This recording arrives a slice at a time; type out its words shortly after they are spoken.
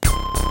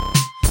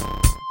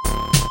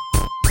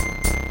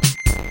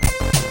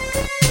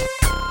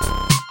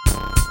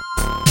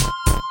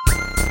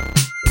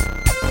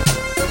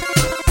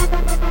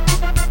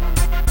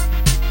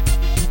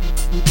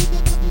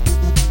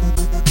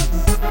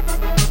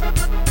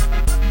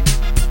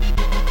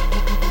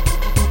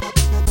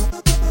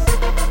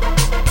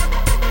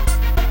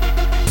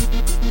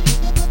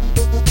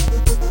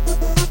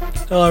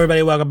Hello,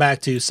 everybody. Welcome back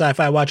to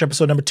Sci-Fi Watch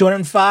episode number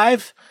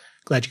 205.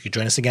 Glad you could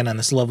join us again on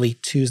this lovely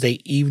Tuesday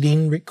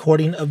evening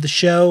recording of the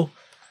show.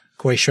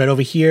 Corey Shred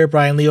over here,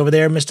 Brian Lee over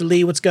there. Mr.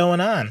 Lee, what's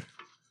going on?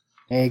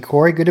 Hey,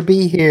 Corey, good to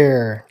be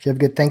here. Did you have a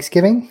good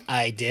Thanksgiving?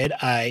 I did.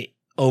 I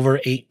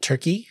overate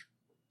turkey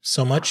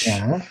so much.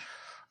 Yeah.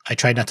 I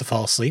tried not to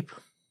fall asleep,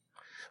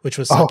 which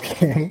was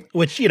okay.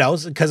 Which, you know,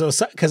 because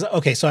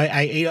okay, so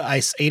I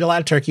ate a lot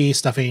of turkey,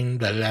 stuffing,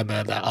 blah, blah,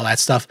 blah, blah, all that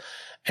stuff,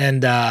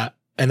 and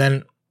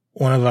then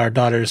one of our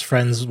daughter's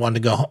friends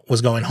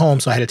was going home,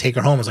 so I had to take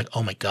her home. I was like,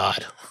 oh my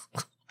God.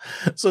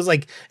 So it's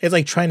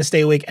like trying to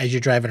stay awake as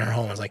you're driving her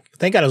home. I was like,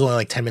 thank God I was only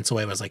like 10 minutes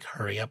away. But I was like,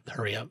 hurry up.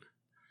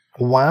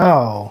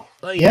 Wow.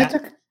 Yeah.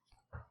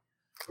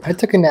 I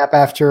took a nap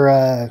after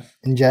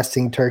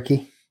ingesting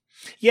turkey.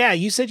 Yeah,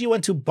 you said you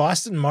went to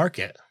Boston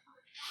Market.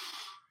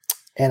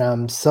 And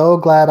I'm so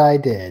glad I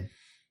did,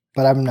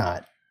 but I'm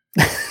not.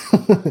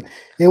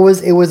 It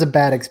was a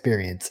bad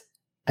experience.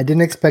 I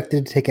didn't expect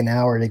it to take an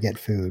hour to get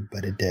food,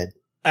 but it did.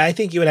 I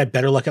think you would have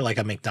better luck at like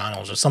a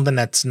McDonald's or something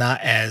that's not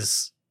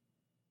as...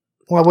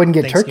 Well, I wouldn't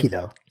get turkey,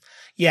 though.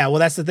 Yeah, well,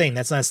 that's the thing.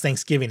 That's not as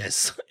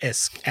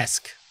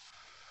Thanksgiving-esque.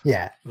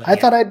 Yeah. But I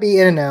thought I'd be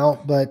in and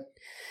out, but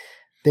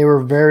they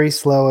were very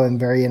slow and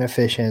very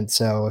inefficient.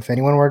 So if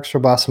anyone works for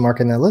Boston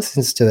Market that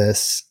listens to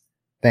this,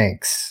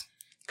 thanks.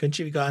 Couldn't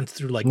you have gone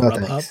through like No,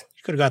 Grubhub? thanks.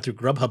 You could have gone through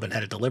Grubhub and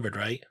had it delivered,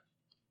 right?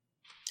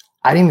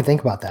 I didn't even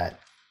think about that.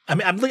 I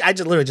mean, I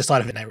just literally just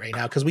thought of it right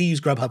now because we use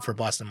Grubhub for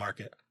Boston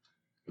Market.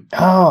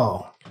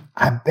 Oh,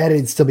 I bet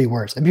it'd still be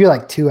worse. It'd be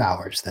like 2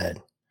 hours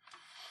then.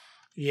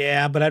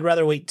 Yeah, but I'd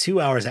rather wait 2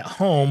 hours at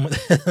home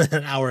than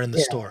an hour in the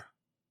store.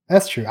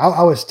 That's true.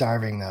 I was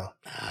starving though.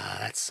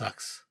 That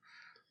sucks.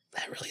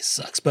 That really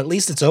sucks. But at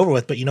least it's over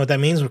with. But you know what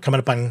that means? We're coming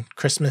up on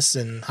Christmas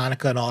and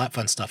Hanukkah and all that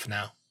fun stuff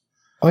now.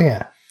 Oh,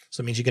 yeah.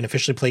 So it means you can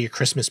officially play your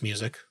Christmas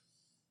music.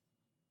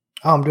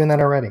 Oh, I'm doing that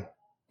already.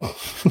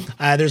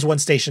 There's one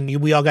station.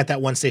 We all got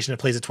that one station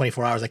that plays it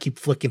 24 hours. I keep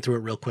flicking through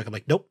it real quick. I'm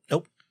like, nope.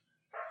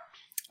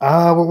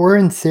 Well, we're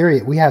in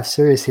Sirius. We have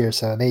Sirius here,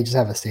 so they just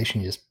have a station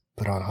you just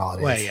put on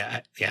holidays.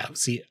 Well, yeah.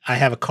 See, I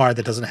have a car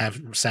that doesn't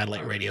have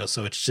satellite radio,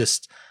 so it's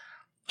just,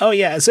 oh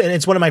yeah, and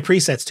it's one of my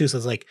presets too. So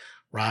it's like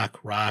rock,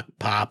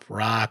 pop,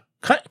 rock,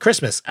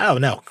 Christmas. Oh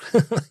no, so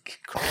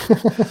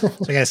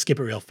I gotta skip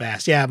it real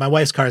fast. Yeah, my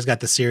wife's car's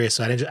got the Sirius,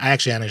 so I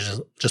actually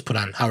just put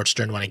on Howard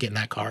Stern when I get in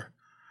that car.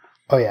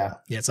 Oh yeah,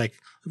 yeah. It's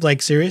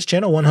like Sirius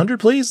channel 100,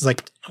 please. It's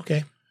like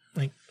okay,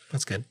 like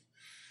that's good.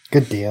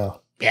 Good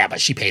deal. Yeah, but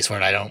she pays for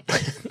it. I don't.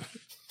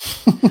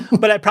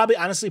 But I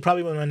honestly,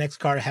 when my next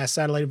car has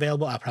satellite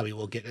available, I probably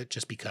will get it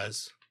just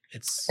because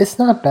it's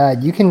not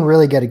bad. You can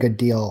really get a good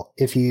deal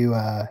if you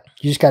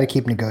just got to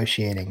keep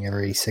negotiating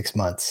every 6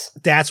 months.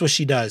 That's what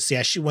she does.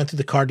 Yeah, she went through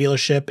the car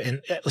dealership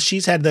and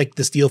she's had like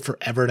this deal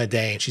forever and a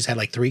day, and she's had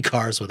like 3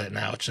 cars with it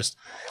now. It just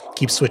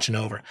keeps switching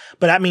over.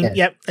 But I mean,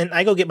 yeah, and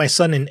I go get my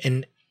son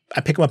and I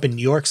pick him up in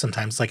New York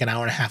sometimes, like an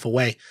hour and a half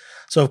away.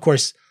 So of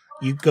course,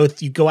 you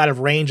go out of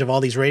range of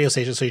all these radio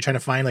stations, so you're trying to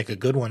find like a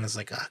good one. It's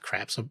like, oh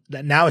crap. So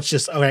now it's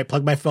just, all right,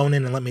 plug my phone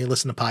in and let me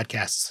listen to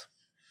podcasts.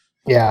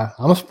 Yeah,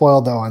 I'm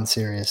spoiled though on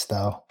Sirius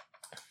though.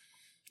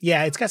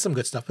 Yeah, it's got some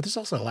good stuff, but there's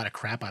also a lot of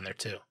crap on there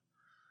too.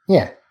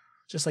 Yeah.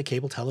 Just like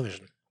cable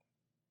television.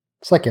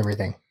 It's like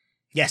everything.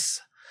 Yes.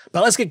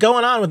 But let's get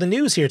going on with the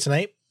news here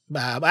tonight.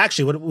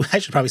 Actually, what I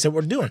should probably say what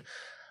we're doing.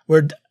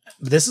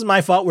 This is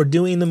my fault. We're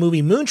doing the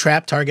movie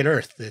Moontrap, Target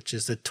Earth, which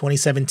is the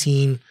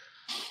 2017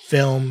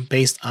 film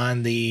based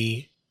on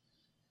the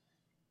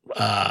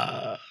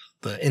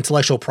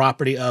intellectual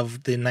property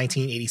of the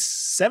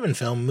 1987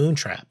 film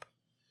Moontrap.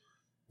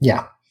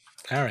 Yeah.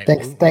 All right.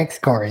 Thanks,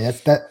 Corey.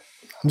 That.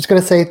 I'm just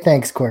gonna say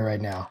thanks, Corey,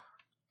 right now.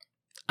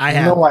 I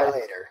know why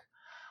later.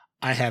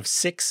 I have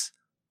 6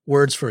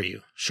 words for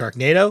you: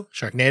 Sharknado,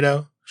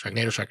 Sharknado,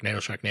 Sharknado, Sharknado,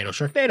 Sharknado,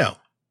 Sharknado.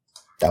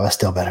 That was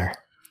still better.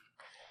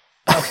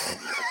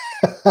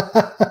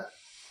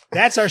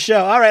 That's our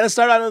show. All right, let's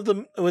start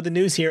on with the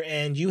news here.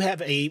 And you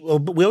have we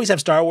always have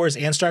Star Wars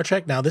and Star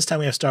Trek. Now this time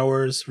we have Star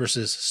Wars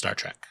versus Star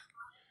Trek.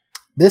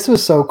 This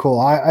was so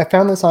cool. I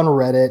found this on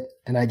Reddit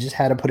and I just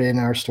had to put it in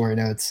our story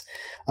notes.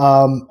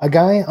 A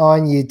guy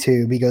on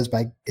YouTube, he goes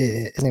by,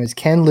 his name is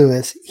Ken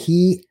Lewis.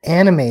 He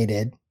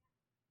animated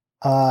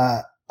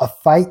a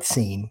fight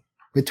scene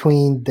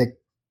between the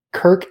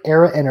Kirk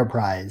era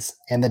Enterprise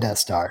and the Death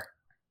Star.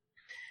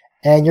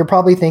 And you're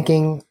probably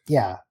thinking,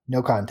 yeah,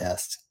 no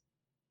contest.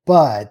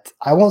 But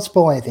I won't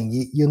spoil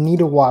anything. You'll need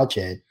to watch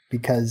it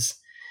because,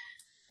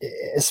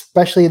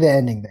 especially the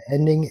ending. The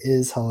ending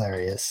is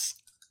hilarious.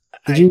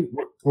 Were you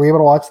able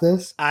to watch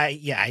this?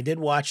 I did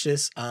watch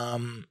this. I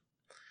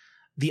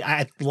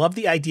love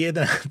the idea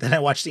that I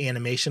watched the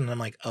animation and I'm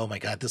like, oh my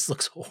God, this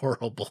looks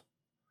horrible.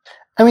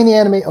 I mean, the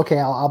anime. Okay,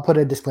 I'll put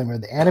a disclaimer.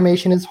 The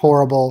animation is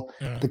horrible.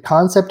 The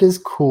concept is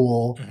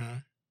cool.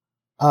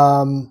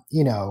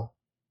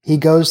 He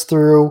goes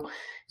through.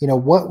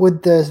 What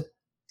would the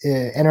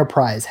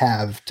Enterprise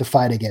have to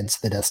fight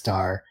against the Death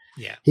Star?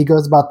 Yeah. He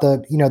goes about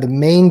the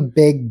main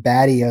big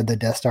baddie of the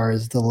Death Star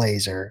is the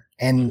laser.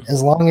 And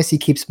as long as he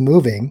keeps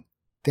moving,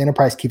 the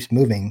Enterprise keeps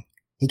moving,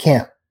 He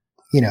can't,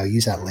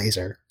 use that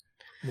laser.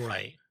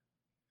 Right.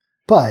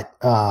 But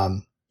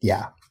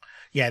yeah.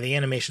 Yeah, the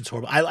animation's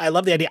horrible. I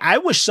love the idea. I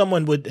wish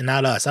someone would,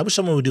 not us. I wish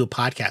someone would do a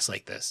podcast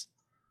like this.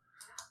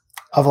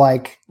 Of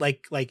like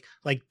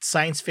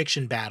science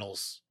fiction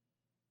battles.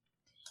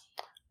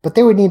 But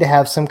they would need to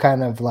have some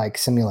kind of like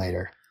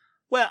simulator.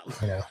 Well,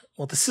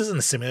 well, this isn't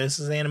a simulator. This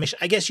is an animation.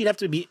 I guess you'd have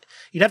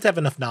to have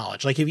enough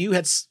knowledge. Like if you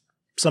had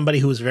somebody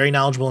who was very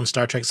knowledgeable in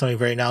Star Trek, somebody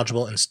very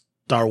knowledgeable in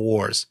Star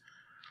Wars,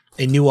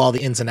 and knew all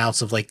the ins and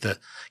outs of like the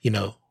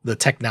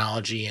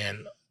technology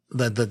and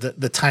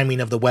the timing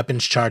of the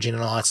weapons charging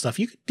and all that stuff,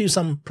 you could do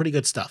some pretty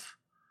good stuff.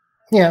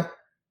 Yeah.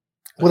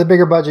 With a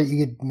bigger budget,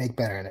 you could make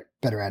better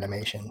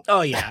animation.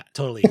 Oh yeah,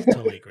 totally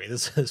agree.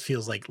 This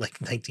feels like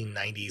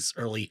 1990s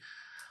early.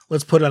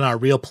 Let's put it on our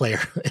real player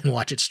and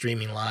watch it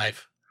streaming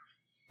live.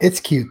 It's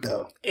cute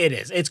though. It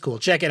is. It's cool.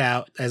 Check it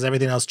out. As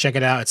everything else, check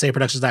it out at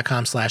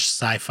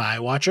sayproductions.com/sci-fi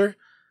watcher.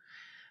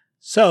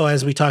 So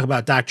as we talk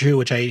about Doctor Who,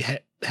 which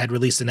I had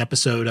released an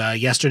episode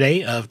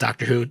yesterday of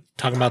Doctor Who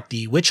talking about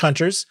the witch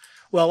hunters.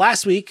 Well,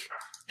 last week,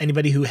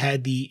 anybody who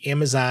had the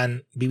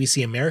Amazon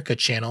BBC America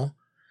channel,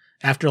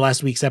 after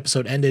last week's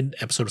episode ended,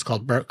 episode was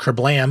called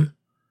Kerblam,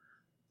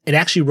 it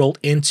actually rolled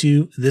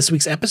into this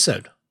week's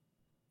episode,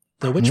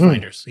 The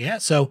Witchfinders. Yeah,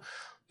 so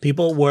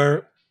people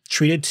were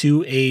treated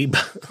to a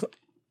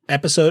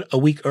episode a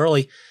week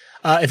early.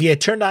 If you had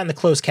turned on the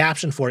closed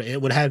caption for it,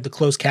 it would have the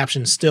closed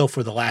caption still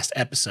for the last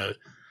episode.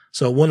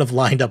 So it wouldn't have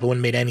lined up. It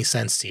wouldn't have made any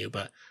sense to you.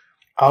 But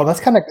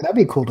that'd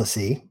be cool to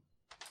see.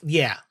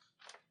 Yeah.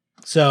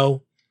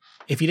 So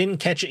if you didn't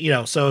catch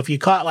it, so if you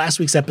caught last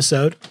week's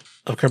episode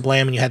of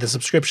Kerblam and you had the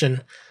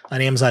subscription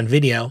on Amazon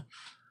Video,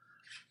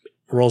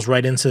 rolls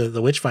right into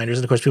the Witchfinders.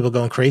 And of course, people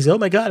going crazy. Oh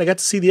my God, I got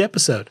to see the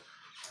episode.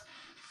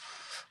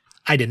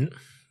 I didn't,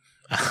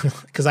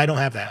 because I don't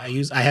have that.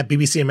 I have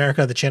BBC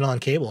America, the channel on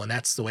cable, and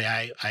that's the way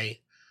I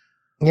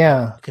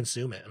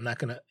consume it. I'm not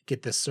going to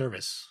get this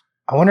service.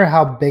 I wonder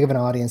how big of an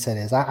audience that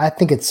is. I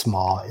think it's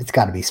small. It's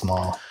got to be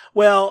small.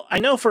 Well, I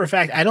know for a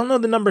fact, I don't know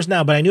the numbers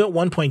now, but I knew at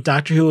one point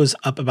Doctor Who was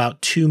up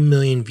about 2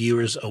 million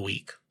viewers a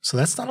week. So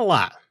that's not a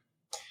lot.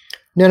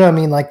 No, I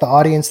mean like the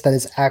audience that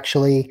is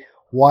actually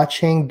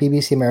watching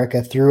BBC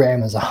America through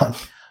Amazon.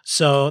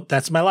 So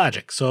that's my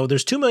logic. So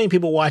there's 2 million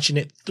people watching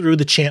it through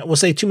the channel. We'll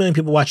say 2 million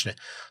people watching it.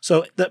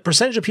 So the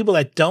percentage of people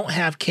that don't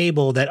have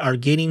cable that are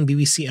getting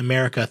BBC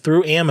America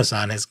through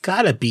Amazon has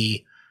got to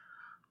be,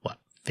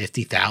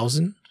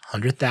 50,000,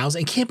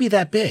 100,000? It can't be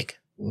that big.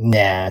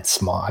 Nah, it's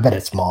small. I bet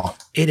it's small.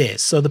 It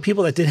is. So the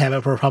people that did have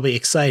it were probably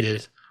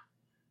excited,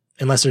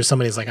 unless there's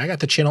somebody who's like, I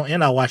got the channel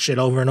and I'll watch it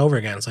over and over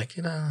again. It's like,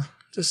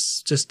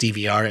 just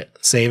DVR it,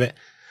 save it.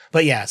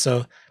 But yeah,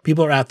 so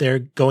people are out there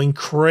going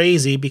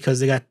crazy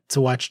because they got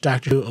to watch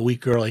Doctor Who a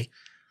week early.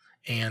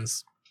 And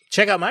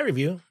check out my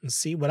review and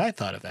see what I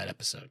thought of that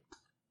episode.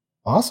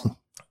 Awesome.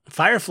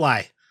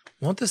 Firefly.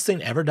 Won't this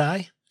thing ever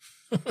die?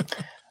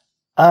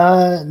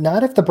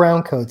 Not if the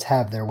browncoats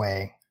have their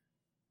way.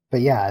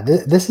 But yeah,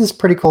 this is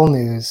pretty cool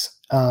news.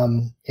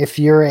 If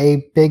you're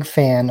a big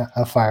fan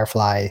of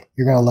Firefly,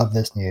 you're going to love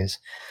this news.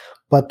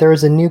 But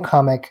there's a new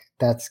comic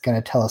that's going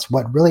to tell us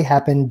what really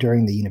happened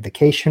during the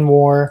Unification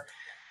War,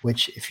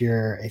 which if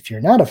you're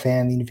not a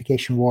fan, the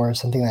Unification War is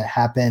something that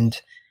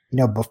happened,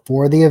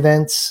 before the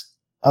events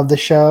of the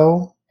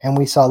show, and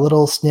we saw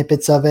little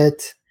snippets of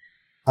it.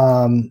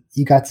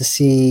 You got to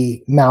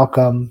see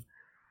Malcolm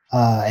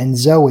and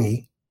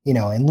Zoe,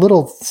 in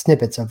little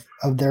snippets of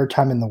their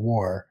time in the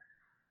war.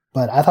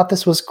 But I thought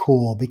this was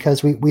cool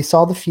because we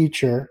saw the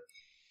future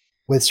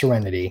with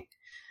Serenity,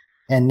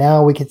 and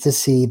now we get to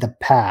see the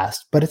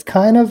past. But it's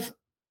kind of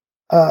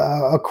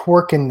a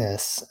quirk in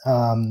this.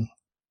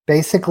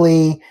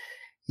 Basically,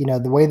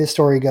 the way the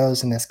story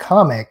goes in this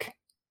comic,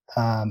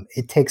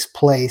 it takes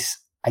place,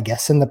 I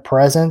guess, in the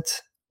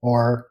present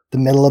or the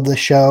middle of the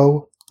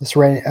show,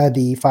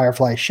 the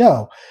Firefly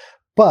show.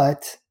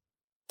 But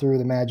through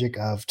the magic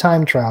of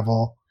time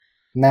travel,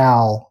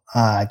 Mal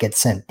gets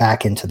sent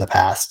back into the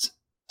past.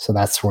 So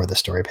that's where the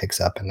story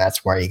picks up, and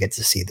that's where you get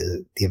to see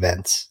the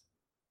events.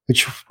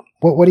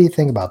 What do you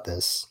think about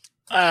this?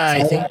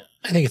 I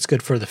think it's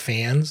good for the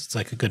fans. It's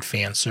like a good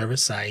fan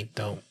service. I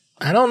don't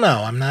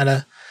know.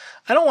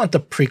 I don't want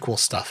the prequel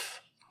stuff.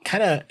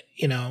 Kind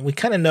of, we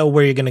kind of know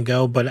where you're going to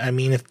go, but I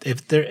mean,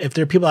 if there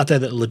are people out there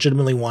that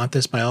legitimately want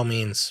this, by all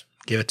means,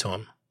 give it to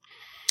them.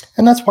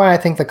 And that's why I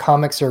think the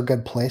comics are a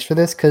good place for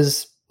this,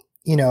 because,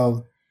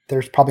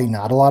 there's probably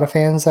not a lot of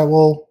fans that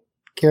will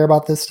care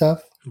about this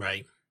stuff.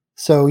 Right.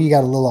 So you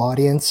got a little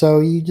audience, so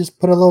you just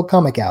put a little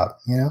comic out,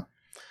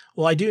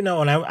 Well, I do know,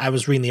 and I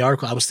was reading the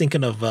article, I was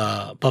thinking of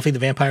Buffy the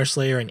Vampire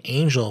Slayer and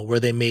Angel, where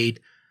they made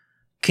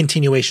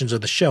continuations of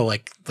the show,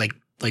 like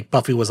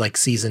Buffy was like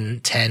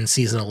season 10,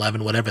 season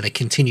 11, whatever. They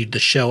continued the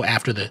show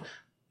after the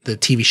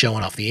TV show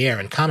went off the air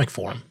in comic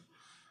form.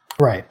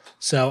 Right.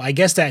 So I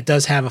guess that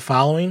does have a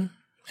following,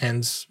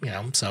 and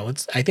so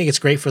I think it's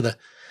great for the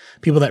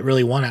people that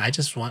really want it. I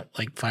just want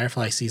like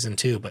Firefly season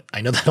 2, but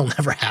I know that'll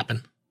never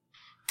happen.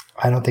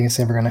 I don't think it's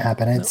ever going to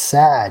happen. No. It's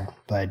sad,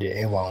 but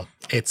it won't.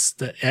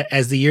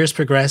 As the years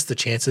progress, the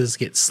chances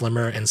get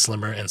slimmer and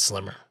slimmer and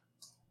slimmer.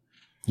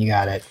 You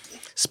got it.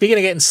 Speaking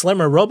of getting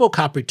slimmer,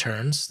 RoboCop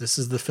returns. This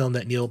is the film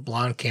that Neil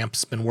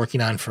Blomkamp's been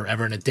working on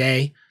forever and a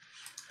day.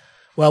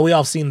 Well, we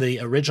all seen the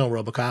original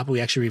RoboCop.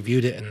 We actually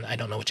reviewed it, and I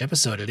don't know which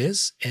episode it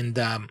is. And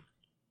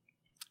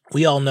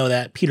we all know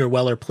that Peter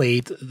Weller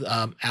played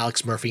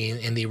Alex Murphy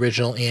in the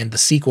original and the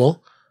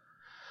sequel.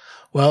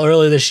 Well,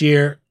 earlier this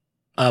year,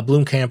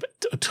 Blomkamp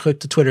took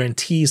to Twitter and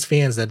teased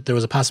fans that there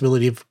was a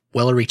possibility of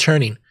Weller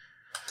returning.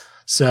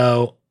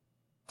 So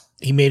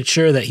he made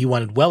sure that he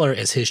wanted Weller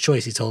as his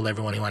choice. He told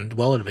everyone he wanted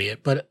Weller to be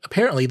it. But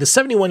apparently the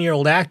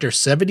 71-year-old actor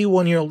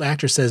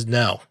says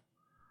no.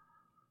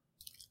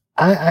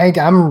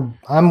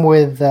 I'm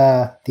with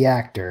the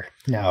actor.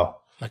 No.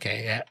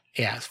 Okay.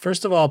 Yeah.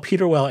 First of all,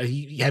 Peter Weller,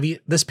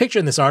 this picture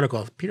in this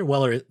article, Peter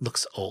Weller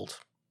looks old.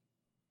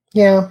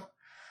 Yeah.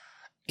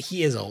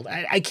 He is old.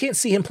 I can't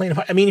see him playing a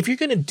part. I mean, if you're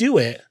going to do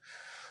it,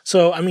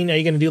 so, I mean, are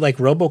you going to do like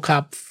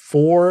RoboCop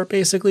 4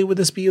 basically with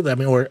this be? I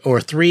mean, or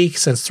 3,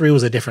 since 3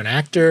 was a different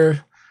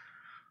actor?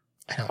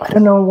 I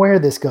don't know where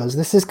this goes.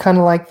 This is kind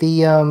of like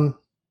the,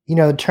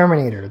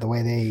 Terminator, the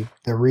way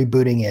they're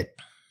rebooting it.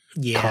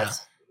 Yeah.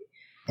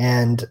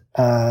 And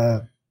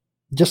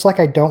just like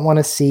I don't want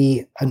to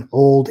see an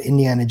old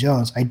Indiana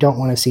Jones, I don't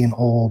want to see an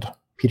old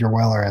Peter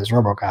Weller as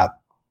RoboCop.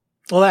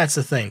 Well, that's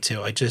the thing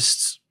too.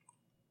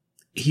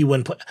 He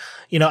wouldn't play.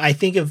 I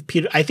think of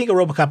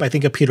RoboCop. I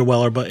think of Peter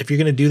Weller. But if you're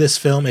going to do this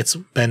film, it's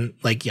been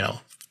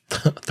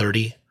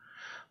 30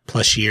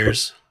 plus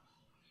years.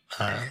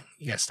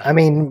 You gotta stop. I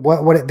mean,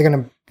 what they're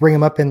going to bring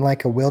him up in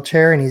like a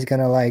wheelchair, and he's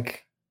going to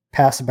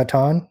pass a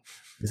baton.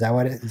 Is that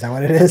what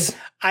it is?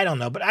 I don't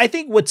know, but I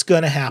think what's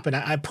going to happen.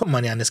 I put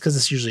money on this because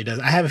this usually does.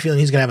 I have a feeling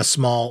he's going to have a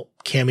small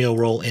cameo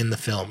role in the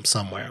film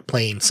somewhere,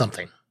 playing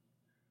something.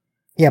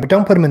 Yeah, but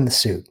don't put him in the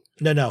suit.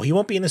 No, he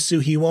won't be in a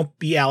suit. He won't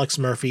be Alex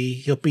Murphy.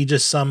 He'll be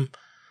just some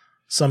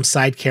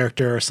side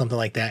character or something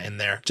like that in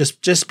there,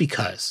 just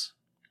because.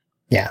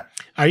 Yeah.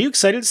 Are you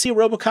excited to see a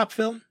RoboCop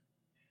film?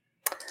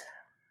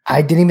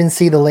 I didn't even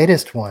see the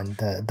latest one,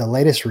 the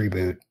latest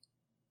reboot.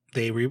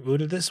 They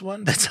rebooted this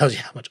one? That tells you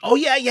how much. Oh,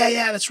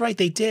 yeah. That's right.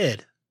 They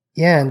did.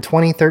 Yeah, in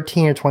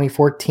 2013 or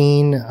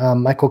 2014,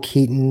 Michael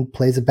Keaton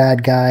plays a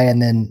bad guy,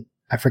 and then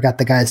I forgot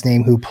the guy's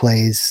name who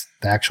plays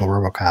the actual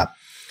RoboCop.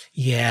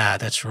 Yeah,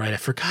 that's right. I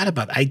forgot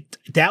about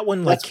that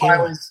one. That's why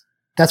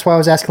I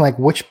was asking,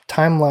 which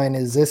timeline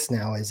is this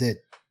now? Is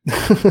it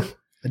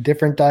a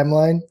different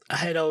timeline?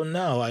 I don't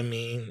know. I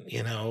mean,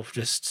 and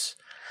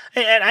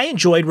I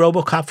enjoyed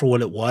RoboCop for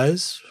what it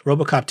was.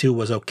 RoboCop 2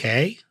 was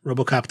okay.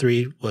 RoboCop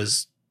 3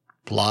 was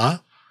blah.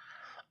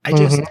 I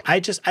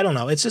don't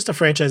know. It's just a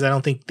franchise I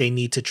don't think they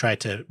need to try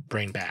to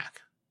bring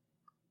back.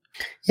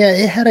 Yeah,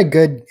 it had a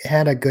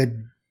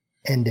good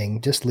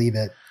ending. Just leave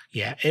it.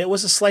 Yeah, it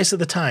was a slice of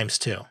the times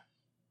too.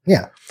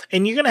 Yeah.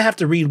 And you're going to have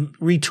to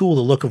retool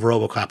the look of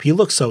RoboCop. He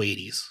looks so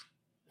 80s.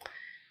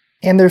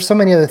 And there's so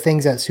many other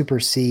things that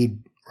supersede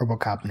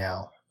RoboCop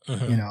now.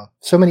 Mm-hmm.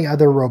 So many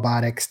other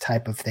robotics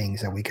type of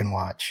things that we can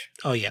watch.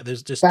 Oh yeah,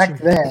 there's just back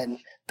then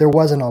there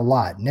wasn't a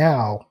lot.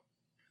 Now,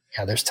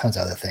 yeah, there's tons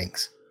of other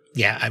things.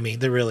 Yeah, I mean,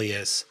 there really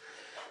is.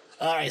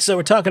 All right, so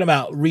we're talking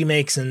about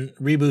remakes and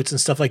reboots and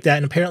stuff like that,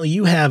 and apparently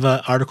you have an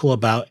article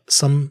about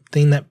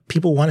something that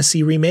people want to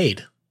see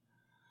remade.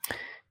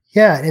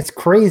 Yeah, it's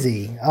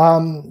crazy.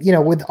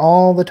 With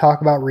all the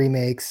talk about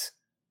remakes,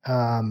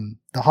 the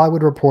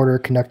Hollywood Reporter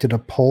conducted a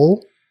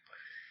poll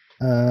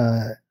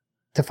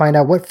to find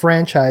out what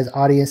franchise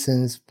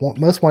audiences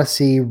most want to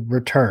see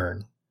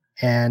return.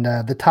 And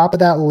the top of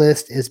that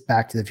list is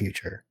Back to the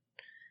Future.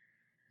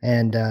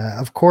 And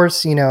of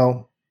course,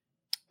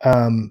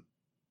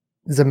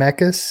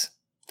 Zemeckis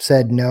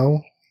said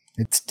no,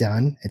 it's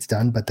done,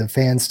 but the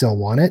fans still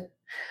want it.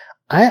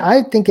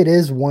 I think it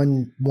is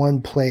one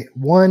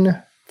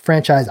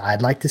franchise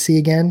I'd like to see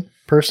again,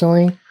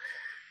 personally.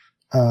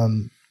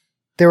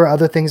 There were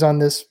other things on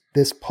this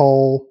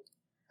poll,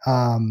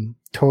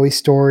 Toy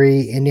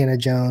Story, Indiana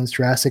Jones,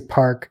 Jurassic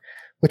Park,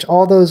 which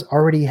all those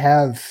already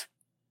have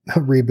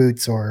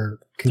reboots or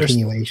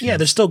continuations.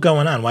 They're still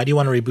going on. Why do you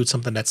want to reboot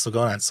something that's still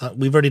going on? So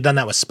we've already done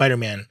that with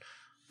Spider-Man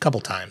a couple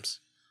times.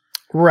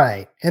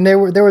 Right. And there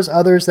was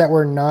others that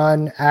were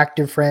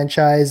non-active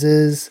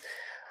franchises.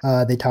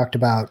 They talked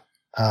about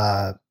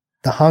The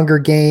Hunger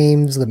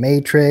Games, The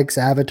Matrix,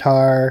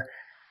 Avatar.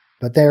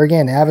 But there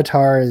again,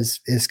 Avatar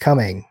is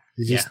coming.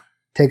 It just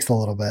takes a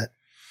little bit.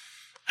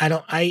 I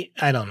don't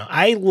know.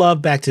 I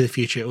love Back to the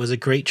Future. It was a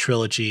great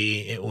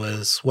trilogy. It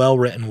was well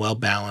written, well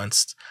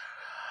balanced.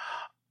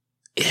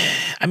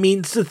 I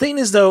mean, the thing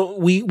is though,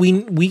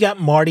 we got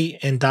Marty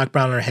and Doc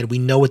Brown in our head. We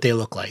know what they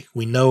look like.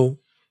 We know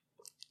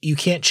you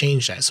can't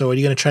change that. So are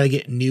you going to try to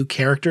get new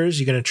characters?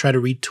 You're going to try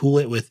to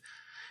retool it with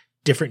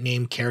different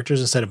named characters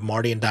instead of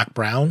Marty and Doc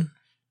Brown?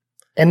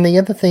 And the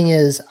other thing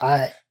is,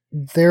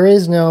 there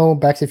is no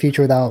Back to the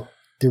Future without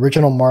the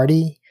original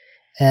Marty,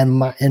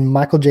 and in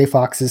Michael J.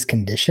 Fox's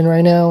condition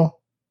right now,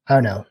 I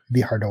don't know, it'd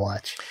be hard to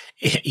watch.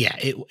 Yeah,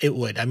 it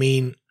would. I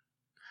mean,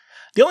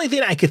 The only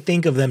thing I could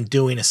think of them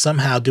doing is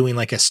somehow doing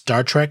like a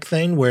Star Trek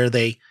thing where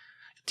they,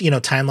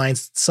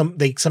 timelines,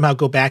 they somehow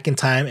go back in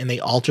time and they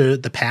alter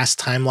the past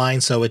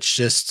timeline. So it's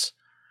just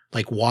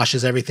like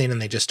washes everything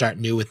and they just start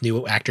new with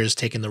new actors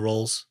taking the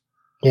roles.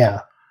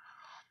 Yeah.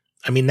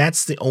 I mean,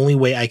 that's the only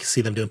way I can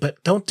see them doing it,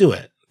 but don't do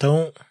it.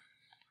 Don't.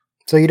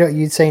 So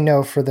you'd say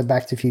no for the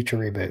Back to the Future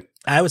reboot?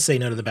 I would say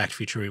no to the Back to the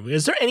Future reboot.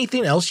 Is there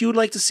anything else you would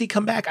like to see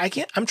come back?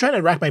 I'm trying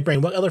to rack my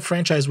brain. What other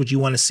franchise would you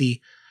want to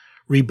see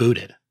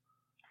rebooted?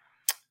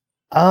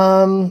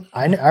 I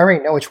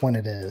already know which one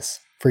it is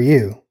for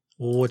you.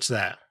 Well, what's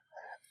that?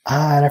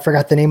 And I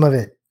forgot the name of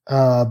it.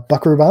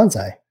 Buckaroo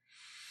Banzai.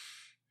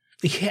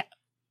 Yeah,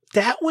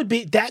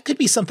 that could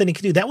be something he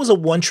could do. That was a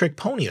one-trick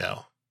pony,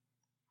 though.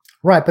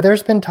 Right, but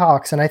there's been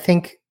talks, and I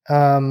think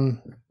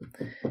Kevin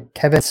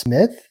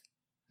Smith,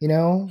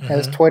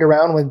 has toyed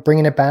around with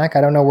bringing it back.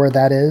 I don't know where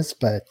that is,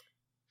 but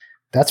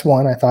that's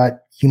one I thought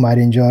you might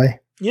enjoy.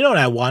 You know what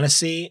I want to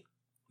see?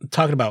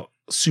 Talking about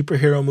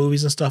superhero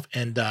movies and stuff,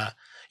 and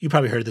you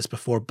probably heard this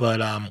before, but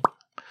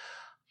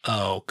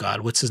oh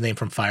God, what's his name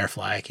from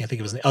Firefly? I can't think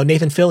of his name. Oh,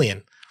 Nathan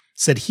Fillion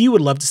said he would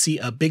love to see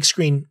a big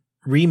screen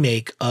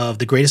remake of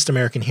The Greatest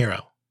American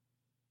Hero.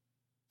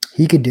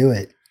 He could do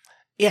it.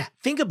 Yeah,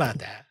 think about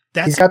that.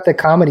 He's got the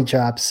comedy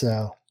chops,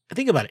 so.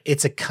 Think about it.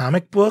 It's a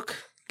comic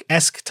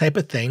book-esque type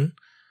of thing.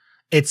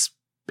 It's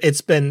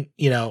been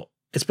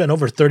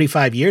over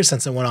 35 years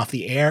since it went off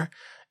the air,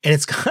 and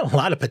it's got a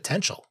lot of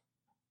potential.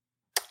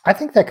 I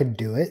think that could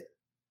do it.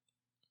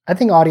 I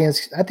think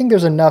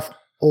there's enough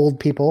old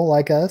people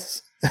like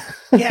us.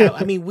 Yeah,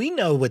 I mean, we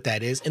know what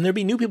that is, and there'd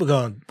be new people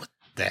going, "What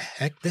the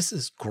heck? This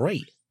is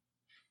great."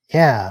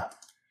 Yeah.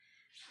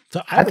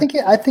 So I think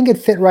it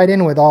fit right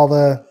in with all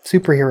the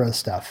superhero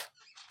stuff.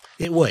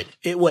 It would,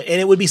 and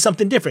it would be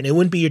something different. It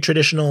wouldn't be your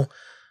traditional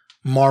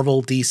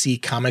Marvel,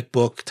 DC comic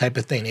book type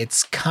of thing.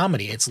 It's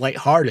comedy. It's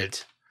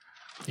lighthearted.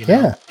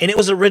 Yeah, and it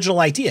was an original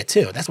idea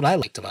too. That's what I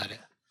liked about it.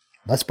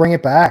 Let's bring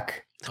it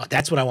back. Oh,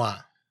 that's what I want.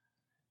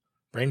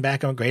 Bring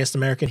back our Greatest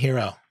American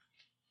Hero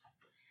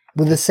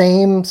with the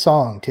same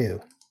song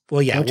too.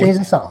 Well, yeah, don't change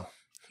the song.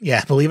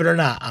 Yeah, believe it or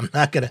not, I'm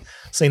not gonna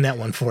sing that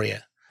one for you.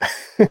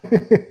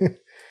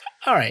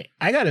 All right,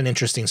 I got an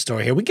interesting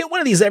story here. We get one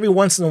of these every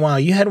once in a while.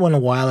 You had one a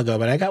while ago,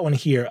 but I got one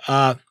here.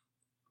 The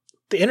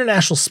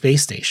International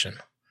Space Station.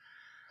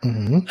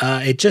 Mm-hmm.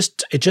 It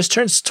just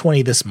turns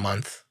 20 this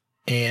month,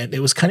 and it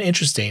was kind of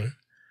interesting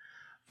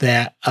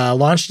that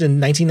launched in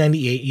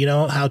 1998. You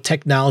know how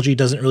technology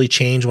doesn't really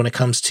change when it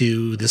comes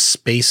to the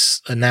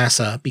space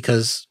NASA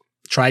because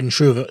tried and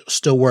true, if it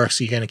still works,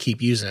 you're going to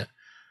keep using it.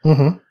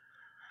 Mm-hmm.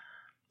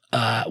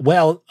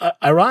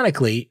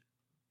 Ironically,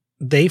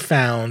 they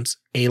found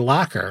a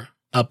locker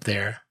up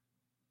there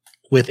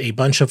with a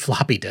bunch of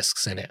floppy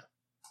disks in it.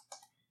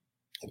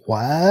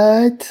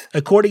 What?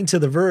 According to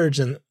The Verge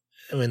and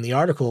in the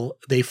article,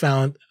 they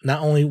found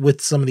not only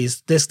with some of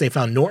these disks, they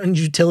found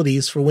Norton's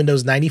utilities for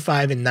Windows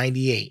 95 and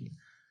 98.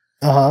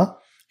 Uh-huh.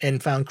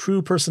 And found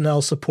crew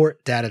personnel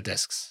support data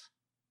disks.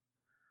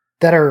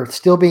 That are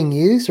still being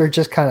used or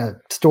just kind of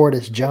stored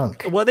as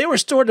junk? Well, they were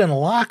stored in a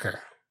locker.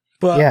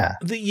 But yeah.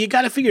 You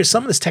got to figure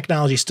some of this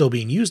technology is still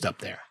being used up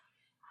there.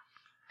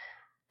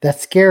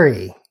 That's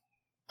scary.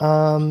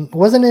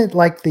 Wasn't it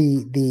like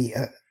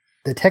the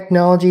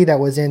technology that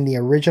was in the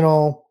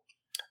original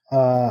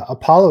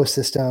Apollo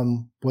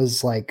system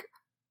was like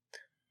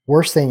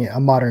worse than a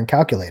modern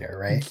calculator,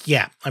 right?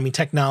 Yeah. I mean,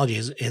 technology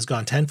has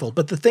gone tenfold.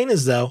 But the thing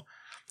is, though,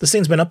 this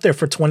thing's been up there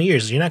for 20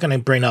 years. You're not going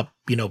to bring up,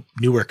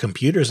 newer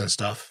computers and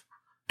stuff.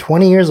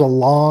 20 years, a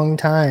long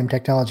time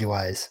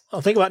technology-wise.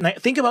 Oh, think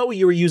about what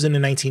you were using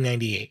in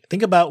 1998.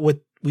 Think about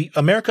what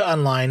America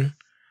Online,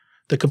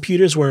 the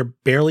computers were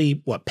barely,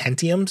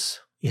 Pentiums?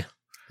 Yeah.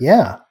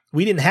 Yeah.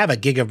 We didn't have a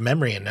gig of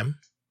memory in them.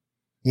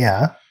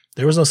 Yeah.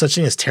 There was no such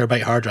thing as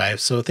terabyte hard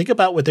drives. So think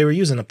about what they were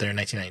using up there in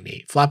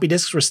 1998. Floppy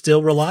disks were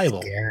still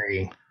reliable.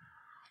 Scary.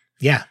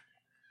 Yeah.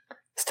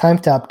 It's time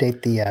to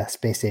update the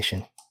space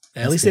station.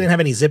 At least they didn't have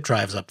any zip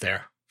drives up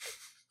there.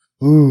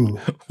 Ooh.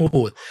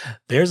 Ooh,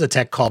 there's a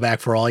tech callback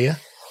for all you.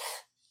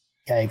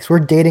 Yikes. We're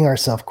dating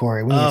ourselves,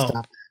 Corey. We need to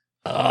stop.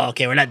 Oh,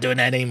 okay, we're not doing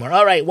that anymore.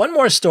 All right, one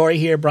more story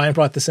here. Brian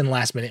brought this in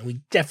last minute.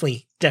 We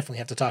definitely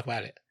have to talk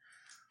about it.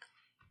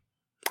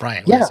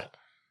 Brian, what is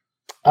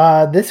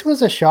it? This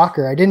was a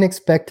shocker. I didn't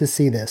expect to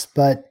see this,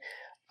 but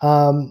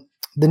the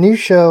new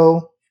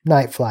show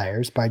Night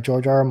Flyers by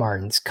George R. R.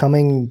 Martin's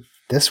coming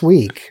this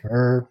week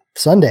or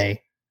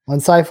Sunday on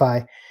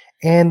Sci-Fi,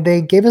 and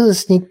they gave us a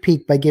sneak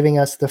peek by giving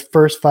us the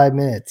first 5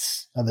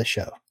 minutes of the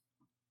show.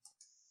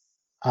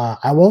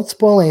 I won't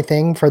spoil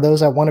anything for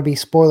those that want to be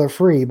spoiler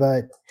free,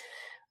 but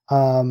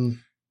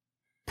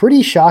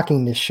pretty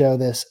shocking to show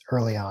this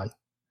early on.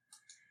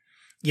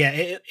 Yeah,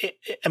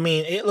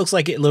 it looks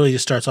like it literally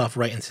just starts off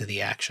right into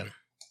the action.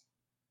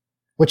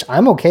 Which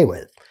I'm okay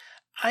with.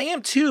 I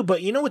am too,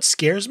 but you know what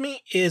scares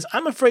me is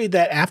I'm afraid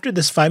that after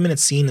this 5-minute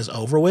scene is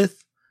over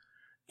with,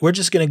 we're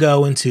just going to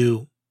go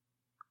into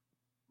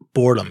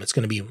boredom. It's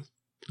going to be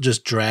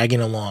just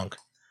dragging along.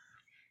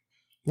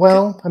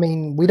 Well, I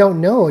mean, we don't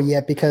know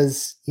yet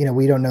because,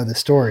 we don't know the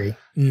story.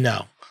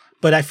 No.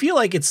 But I feel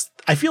like that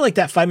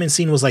 5-minute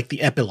scene was like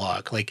the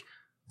epilogue, like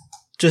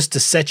just to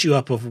set you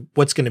up of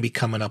what's going to be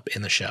coming up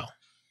in the show.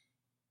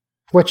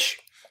 Which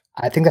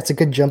I think that's a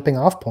good jumping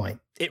off point.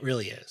 It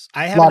really is.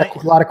 I have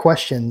a lot of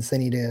questions they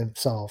need to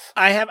solve.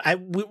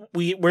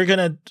 We're going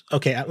to,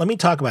 okay, let me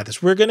talk about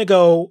this. We're going to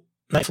go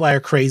Night Flyer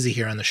crazy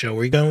here on the show.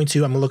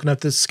 I'm looking up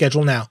the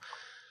schedule now.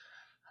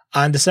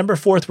 On December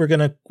 4th, we're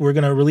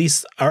going to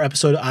release our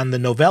episode on the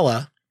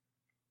novella.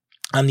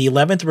 On the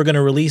 11th, we're going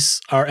to release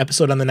our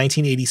episode on the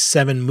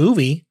 1987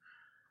 movie.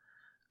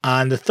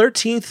 On the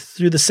 13th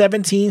through the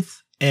 17th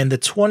and the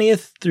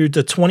 20th through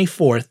the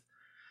 24th,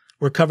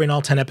 we're covering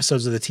all 10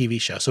 episodes of the TV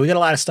show. So we got a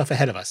lot of stuff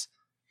ahead of us.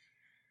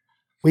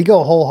 We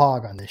go whole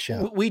hog on this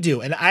show. We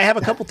do. And I have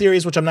a couple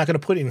theories, which I'm not going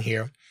to put in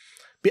here.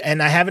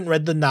 And I haven't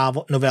read the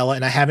novella,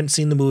 and I haven't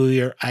seen the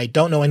movie, or I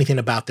don't know anything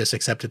about this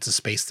except it's a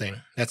space thing.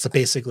 That's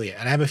basically it.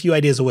 And I have a few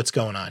ideas of what's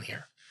going on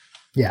here.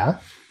 Yeah.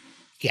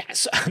 Yeah.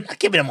 So I'm not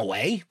giving them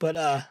away, but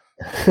oh,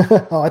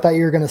 I thought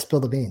you were going to spill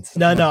the beans.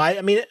 No.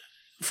 I mean,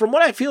 from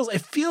what it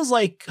feels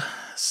like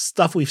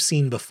stuff we've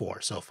seen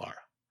before so far.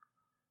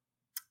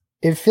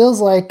 It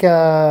feels like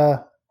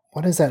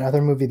what is that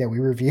other movie that we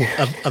reviewed?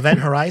 Event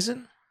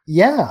Horizon?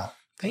 Yeah.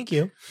 Thank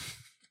you.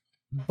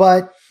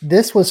 But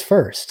this was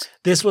first.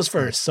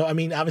 So, I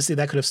mean, obviously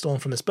that could have stolen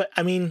from this, but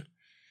I mean,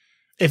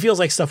 it feels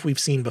like stuff we've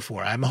seen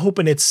before. I'm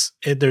hoping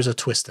there's a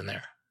twist in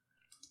there.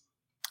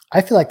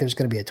 I feel like there's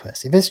going to be a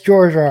twist. If it's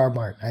George R. R.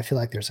 Martin, I feel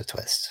like there's a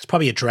twist. There's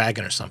probably a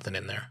dragon or something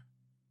in there.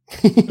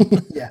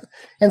 Yeah.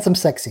 And some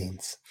sex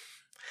scenes.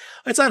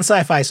 It's on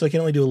Sci-Fi, so I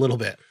can only do a little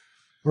bit.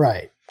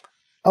 Right.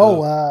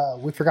 Oh,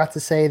 we forgot to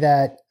say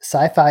that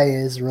Sci-Fi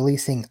is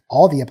releasing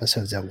all the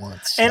episodes at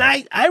once. So. And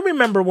I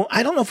remember,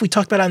 I don't know if we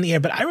talked about it on the air,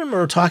 but I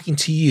remember talking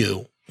to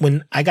you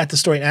when I got the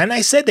story, and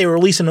I said they were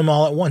releasing them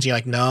all at once. You're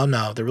like, no,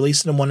 they're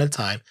releasing them one at a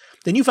time.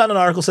 Then you found an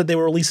article said they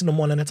were releasing them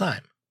one at a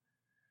time.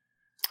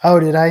 Oh,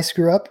 did I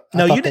screw up?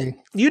 No, you didn't.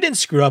 You didn't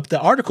screw up. The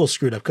article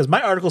screwed up because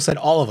my article said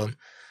all of them,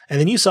 and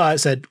then you saw it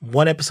said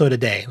one episode a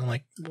day. I'm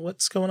like,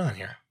 what's going on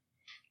here?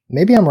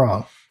 Maybe I'm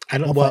wrong. I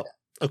don't. Well,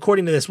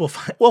 according to this,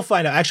 we'll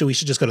find out. Actually, we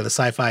should just go to the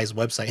Sci-Fi's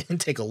website and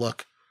take a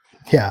look.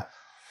 Yeah.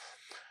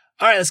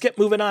 All right, let's get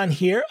moving on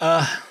here.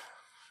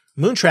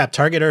 Moontrap,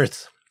 Target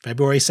Earth,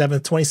 February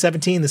 7th,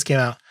 2017. This came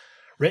out.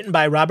 Written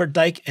by Robert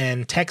Dyke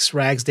and Tex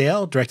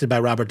Ragsdale. Directed by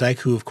Robert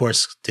Dyke, who, of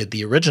course, did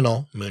the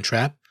original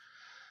Moontrap.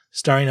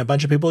 Starring a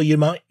bunch of people you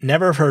might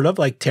never have heard of,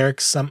 like Tarek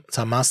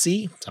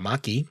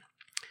Tamaki,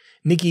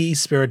 Nikki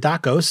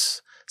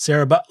Spiridakos,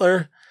 Sarah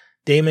Butler,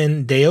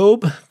 Damon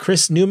Daob,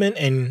 Chris Newman,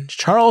 and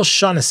Charles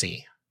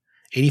Shaughnessy.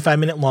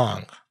 85-minute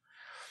long.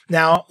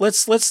 Now,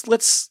 let's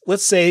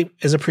say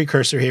as a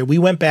precursor here,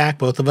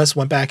 both of us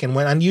went back and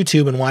went on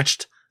YouTube and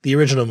watched the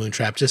original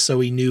Moontrap just so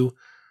we knew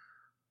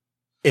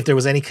if there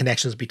was any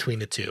connections between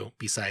the two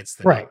besides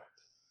the Right. name.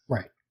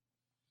 Right.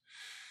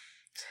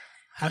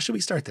 How should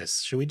we start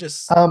this? Should we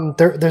just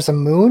there's a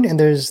moon and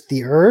there's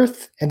the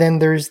earth and then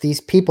there's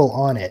these people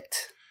on it.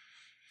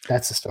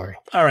 That's the story.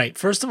 All right.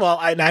 First of all,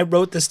 I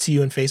wrote this to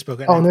you in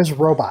Facebook. And there's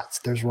robots.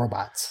 There's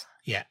robots.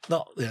 Yeah.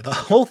 The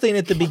whole thing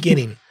at the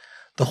beginning,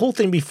 the whole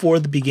thing before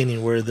the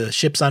beginning where the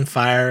ship's on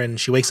fire and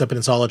she wakes up and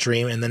it's all a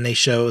dream, and then they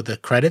show the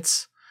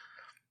credits,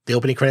 the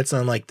opening credits,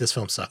 and I'm like, this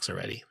film sucks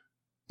already.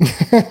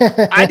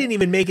 I didn't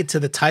even make it to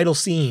the title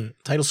screen.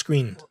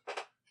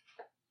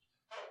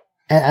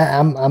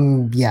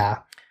 Yeah.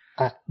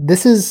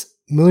 This is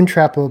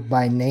Moontrap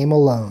by name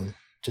alone.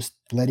 Just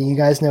letting you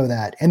guys know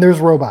that. And there's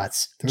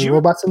robots. There's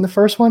robots in the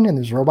first one, and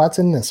there's robots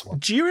in this one.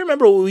 Do you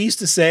remember what we used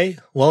to say?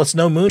 Well, it's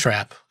no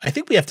Moontrap. I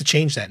think we have to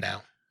change that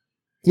now.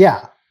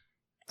 Yeah.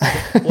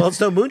 Well, it's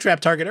no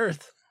Moontrap, Target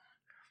Earth.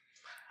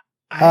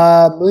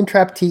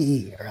 Moontrap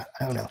TE. Or,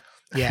 I don't know.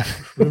 Yeah.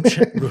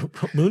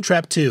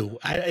 Moontrap 2.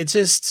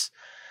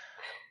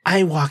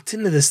 I walked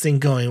into this thing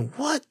going,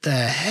 what the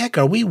heck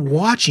are we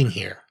watching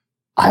here?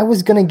 I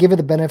was going to give it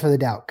the benefit of the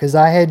doubt because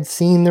I had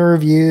seen the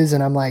reviews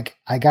and I'm like,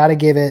 I got to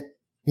give it,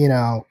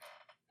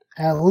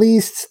 at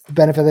least the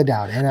benefit of the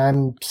doubt. And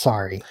I'm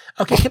sorry.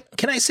 Okay.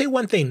 Can I say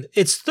one thing?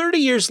 It's 30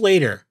 years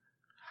later.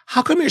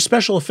 How come your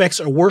special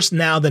effects are worse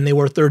now than they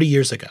were 30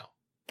 years ago?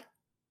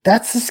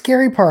 That's the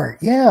scary part.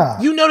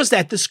 Yeah. You notice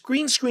that the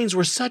screens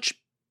were such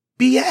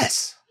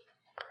BS.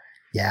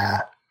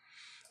 Yeah.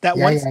 That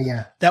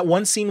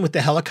one scene with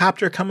the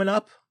helicopter coming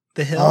up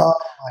the hill. Oh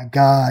my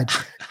God.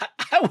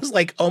 I was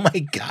like, oh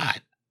my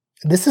God.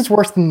 This is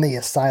worse than the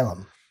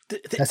asylum.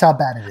 That's how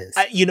bad it is.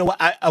 You know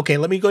what? Okay,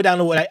 let me go down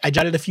to what I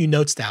jotted a few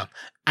notes down.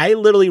 I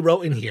literally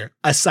wrote in here,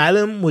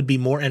 asylum would be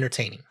more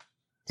entertaining.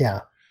 Yeah.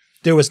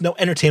 There was no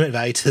entertainment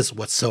value to this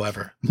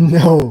whatsoever.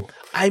 No.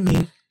 I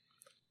mean,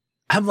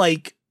 I'm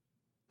like,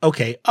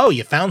 okay,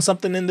 you found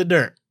something in the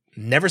dirt.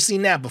 Never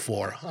seen that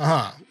before.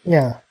 Uh-huh.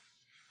 Yeah.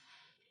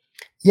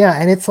 Yeah,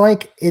 and it's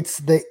like, it's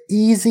the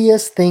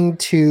easiest thing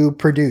to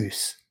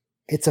produce.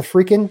 It's a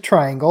freaking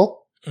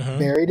triangle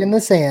buried in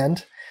the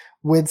sand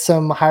with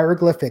some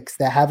hieroglyphics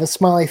that have a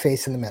smiley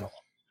face in the middle.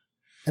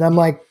 And I'm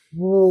like,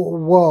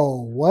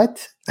 Whoa,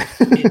 what?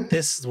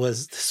 This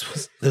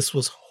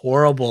was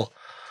horrible.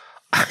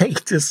 I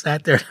just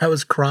sat there and I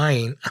was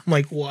crying. I'm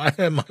like, why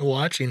am I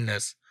watching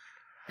this?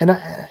 And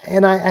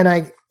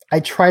I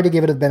tried to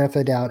give it a benefit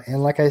of doubt,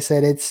 and like I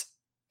said, it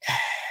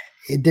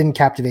didn't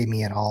captivate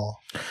me at all.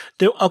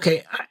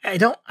 Okay, I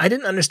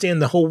didn't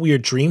understand the whole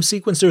weird dream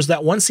sequence. There was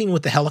that one scene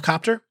with the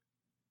helicopter,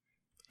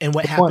 and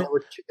what happened?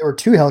 There were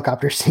two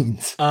helicopter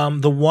scenes.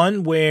 The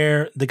one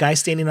where the guy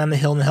standing on the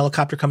hill and the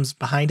helicopter comes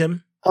behind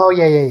him. Oh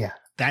yeah.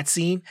 That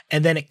scene,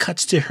 and then it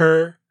cuts to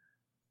her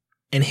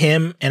and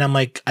him, and I'm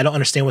like, I don't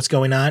understand what's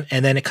going on.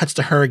 And then it cuts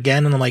to her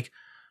again, and I'm like,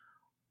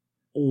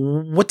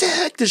 what the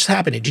heck just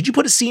happened? Did you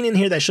put a scene in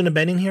here that shouldn't have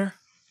been in here?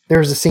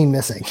 There's a scene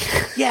missing.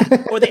 Yeah,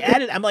 or they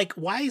added. I'm like,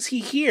 why is he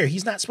here?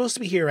 He's not supposed to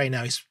be here right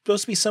now. He's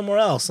supposed to be somewhere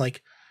else.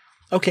 Like,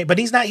 okay, but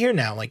he's not here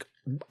now. Like,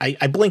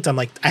 I blinked. I'm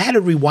like, I had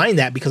to rewind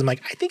that because I'm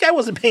like, I think I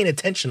wasn't paying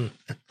attention.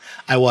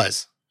 I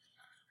was.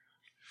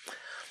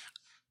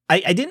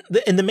 I didn't.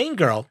 And the main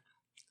girl,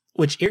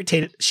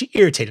 she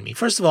irritated me.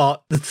 First of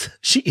all,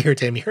 she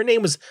irritated me. Her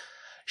name was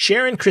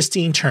Sharon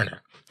Christine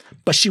Turner,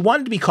 but she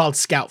wanted to be called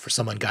Scout for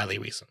some ungodly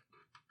reason.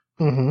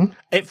 Mm-hmm.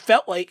 It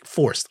felt like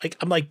forced. Like,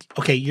 I'm like,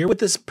 okay, you're with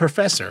this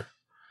professor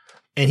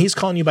and he's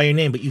calling you by your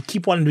name, but you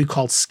keep wanting to be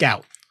called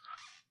Scout.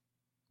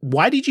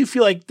 Why did you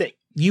feel like that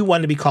you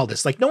wanted to be called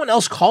this? Like, no one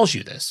else calls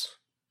you this.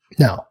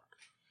 No.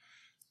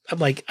 I'm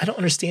like, I don't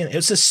understand. It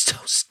was just so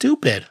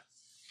stupid.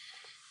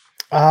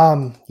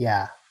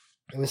 Yeah.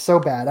 It was so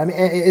bad. I mean,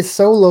 it's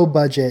so low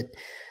budget.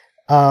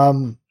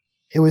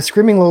 It was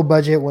screaming low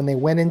budget when they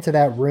went into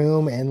that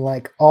room and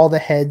like all the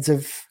heads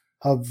of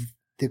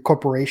the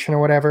corporation or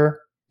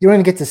whatever, you don't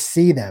even get to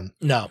see them.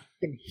 No.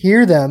 You can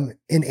hear them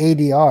in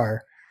ADR.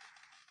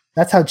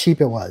 That's how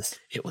cheap it was.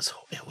 It was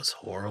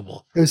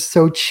horrible. It was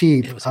so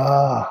cheap.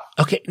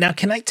 Okay, now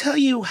can I tell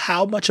you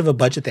how much of a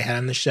budget they had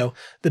on this show?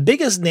 The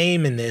biggest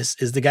name in this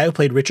is the guy who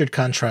played Richard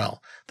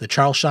Cantrell, the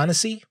Charles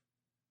Shaughnessy.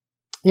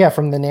 Yeah,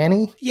 from The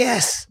Nanny.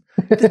 Yes.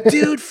 The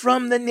dude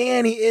from The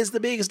Nanny is the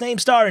biggest name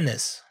star in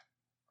this.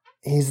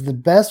 He's the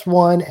best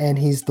one and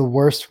he's the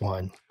worst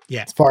one.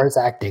 Yeah. As far as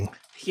acting.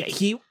 Yeah,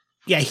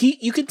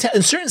 you could tell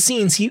in certain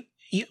scenes you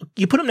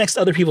put him next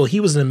to other people,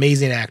 he was an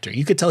amazing actor.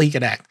 You could tell he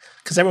could act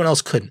because everyone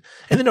else couldn't.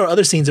 And then there were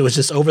other scenes that was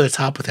just over the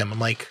top with him. I'm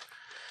like,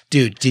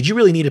 dude, did you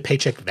really need a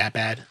paycheck that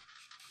bad?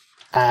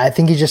 I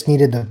think he just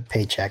needed the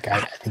paycheck.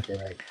 I think you're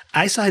right.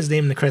 I saw his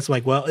name in the credits. I'm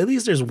like, well, at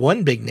least there's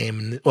one big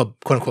name, quote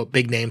unquote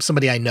big name,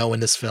 somebody I know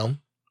in this film.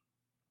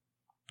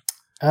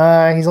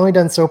 He's only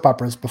done soap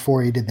operas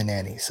before he did The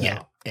Nanny. So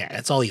yeah,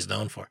 that's all he's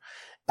known for.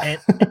 And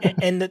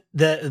and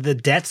the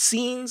death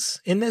scenes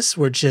in this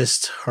were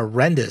just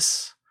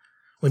horrendous.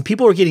 When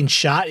people were getting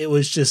shot, it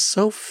was just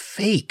so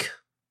fake.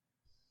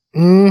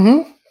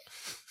 Mm-hmm.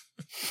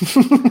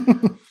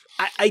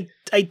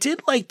 I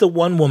did like the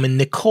one woman,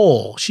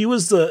 Nicole. She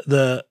was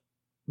the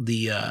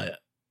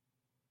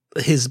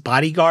his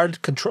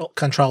bodyguard,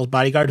 Control's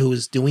bodyguard, who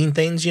was doing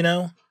things. You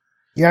know,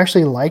 you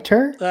actually liked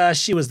her.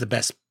 She was the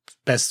best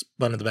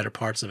one of the better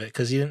parts of it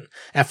because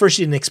at first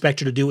you didn't expect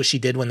her to do what she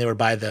did when they were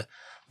by the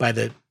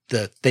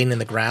thing in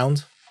the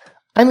ground.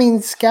 I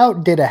mean,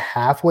 Scout did a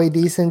halfway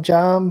decent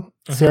job,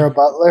 Sarah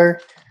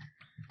Butler,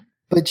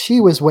 but she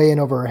was way in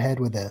over her head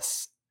with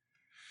this.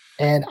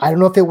 And I don't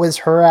know if it was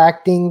her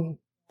acting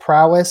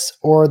prowess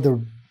or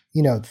the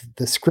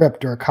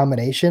script or a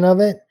combination of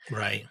it.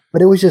 Right.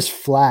 But it was just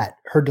flat.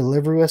 Her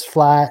delivery was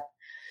flat.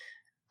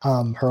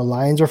 Her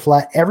lines were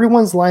flat.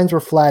 Everyone's lines were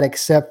flat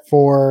except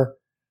for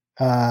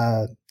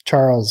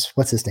Charles.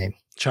 What's his name?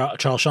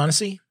 Charles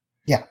Shaughnessy?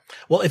 Yeah.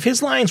 Well, if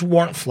his lines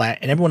weren't flat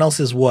and everyone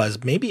else's was,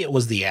 maybe it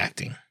was the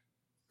acting.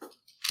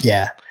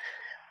 Yeah.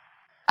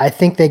 I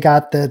think they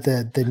got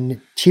the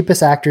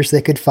cheapest actors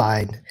they could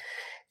find,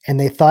 and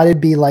they thought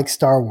it'd be like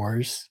Star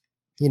Wars.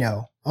 You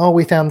know,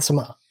 we found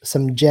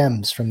some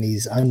gems from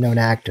these unknown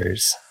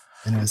actors,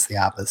 and it was the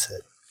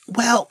opposite.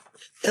 Well,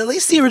 at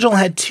least the original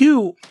had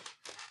two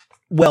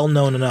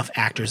well-known enough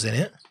actors in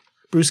it,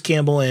 Bruce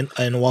Campbell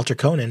and Walter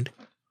Koenig.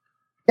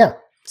 Yeah.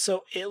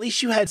 So at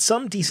least you had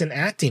some decent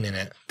acting in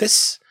it.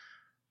 There's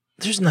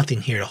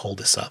nothing here to hold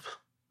this up.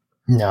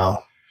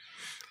 No.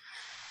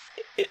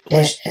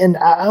 And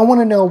I want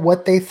to know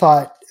what they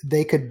thought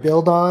they could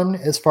build on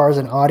as far as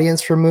an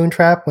audience for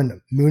Moontrap when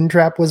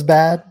Moontrap was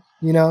bad,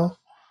 you know?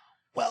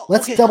 Well,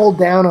 let's double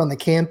down on the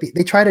campy.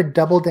 They try to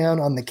double down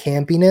on the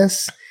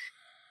campiness,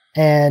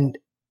 and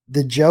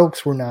the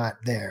jokes were not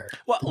there.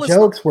 Well, the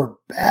jokes were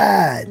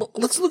bad.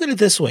 Let's look at it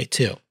this way,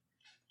 too.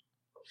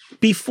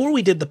 Before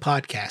we did the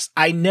podcast,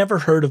 I never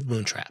heard of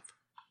Moontrap.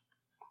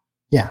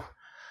 Yeah.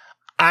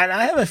 And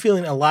I have a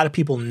feeling a lot of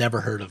people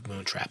never heard of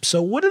Moontrap.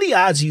 So what are the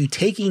odds of you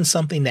taking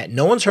something that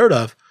no one's heard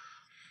of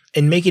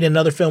and making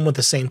another film with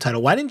the same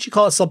title? Why didn't you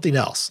call it something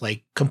else?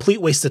 Like,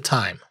 complete waste of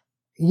time.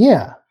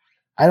 Yeah.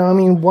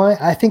 Why?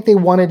 I think they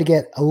wanted to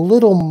get a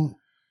little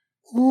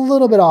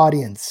bit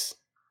audience.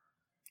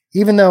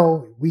 Even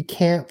though we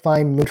can't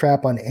find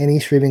Moontrap on any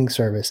streaming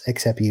service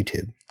except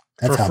YouTube.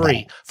 That's for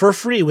free. For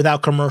free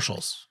without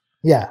commercials.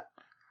 Yeah.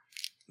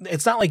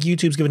 it's not like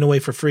YouTube's giving away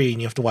for free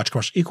and you have to watch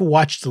commercials. You can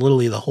watch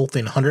literally the whole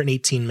thing,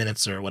 118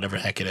 minutes or whatever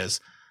the heck it is.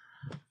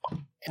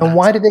 And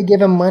why did they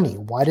give him money?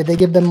 Why did they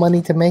give them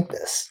money to make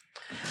this?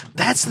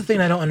 That's the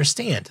thing I don't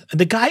understand.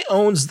 The guy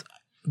owns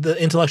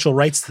the intellectual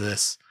rights to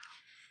this.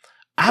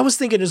 I was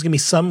thinking there's going to be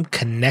some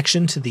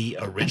connection to the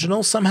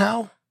original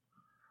somehow.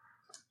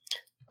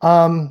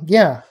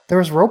 Yeah, there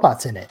was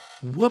robots in it.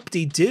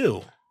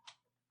 Whoop-de-doo.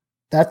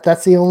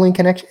 That's the only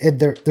connection.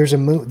 There's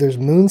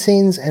moon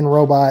scenes and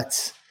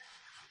robots.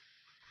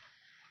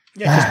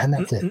 Yeah, and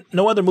that's it.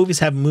 No other movies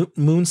have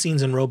moon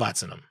scenes and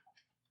robots in them.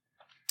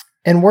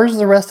 And where's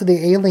the rest of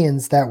the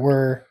aliens that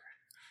were,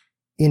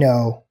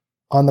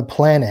 on the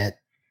planet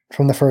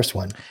from the first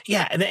one?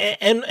 Yeah,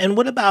 and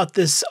what about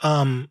this?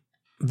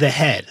 The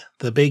head,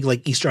 the big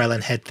like Easter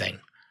Island head thing.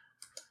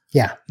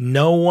 Yeah,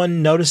 no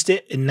one noticed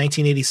it in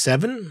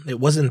 1987. It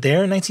wasn't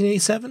there in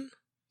 1987.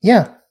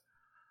 Yeah,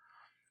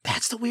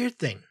 that's the weird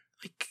thing.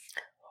 Like,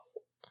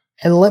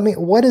 and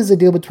what is the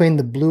deal between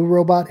the blue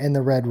robot and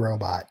the red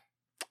robot?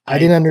 I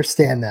didn't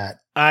understand that.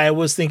 I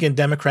was thinking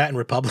Democrat and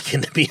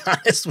Republican, to be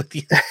honest with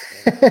you.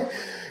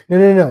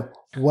 No.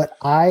 What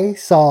I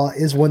saw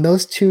is when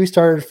those two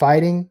started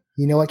fighting,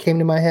 you know what came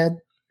to my head?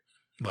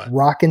 What?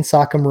 Rock'em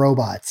Sock'em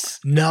Robots.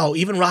 No,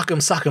 even Rock'em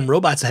Sock'em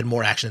Robots had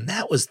more action.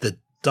 That was the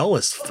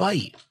dullest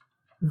fight.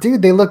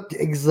 Dude, they looked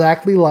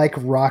exactly like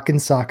Rock'em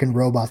Sock'em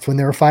Robots when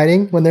they were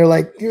fighting, when they're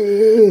like...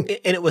 Ugh.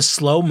 And it was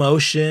slow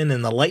motion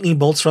and the lightning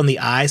bolts from the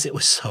eyes. It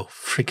was so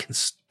freaking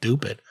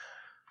stupid.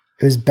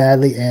 It was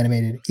badly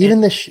animated.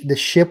 Even the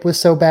ship was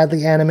so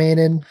badly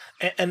animated.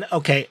 And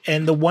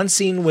the one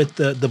scene with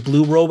the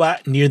blue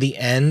robot near the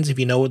end, if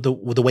you know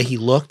the way he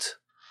looked.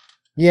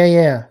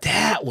 Yeah.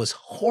 That was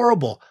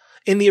horrible.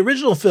 In the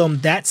original film,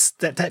 that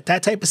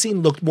type of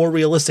scene looked more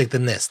realistic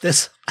than this.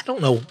 This, I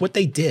don't know what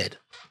they did.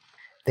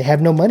 They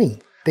have no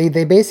money.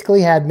 They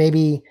basically had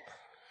maybe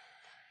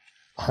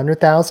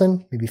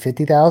 100,000, maybe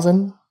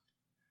 50,000.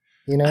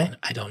 I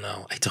don't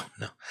know.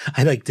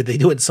 Did they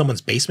do it in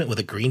someone's basement with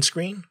a green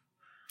screen?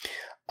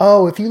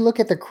 Oh, if you look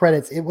at the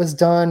credits, it was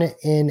done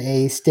in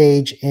a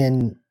stage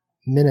in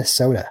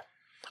Minnesota.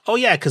 Oh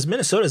yeah, because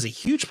Minnesota is a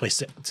huge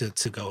place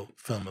to go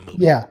film a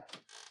movie. Yeah,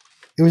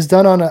 it was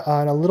done on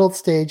a little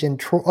stage in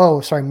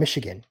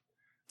Michigan.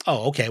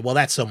 Oh, okay. Well,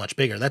 that's so much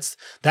bigger. That's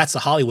the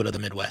Hollywood of the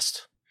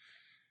Midwest.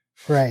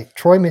 Right,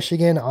 Troy,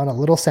 Michigan, on a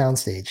little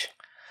soundstage.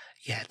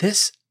 Yeah,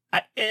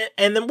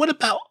 and then what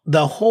about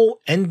the whole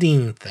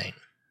ending thing?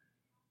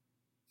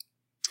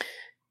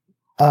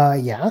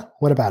 Yeah.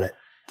 What about it?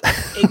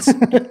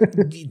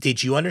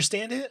 Did you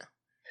understand it?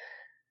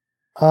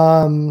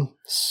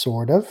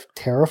 Sort of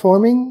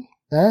terraforming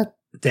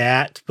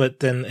that, but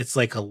then it's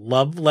like a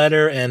love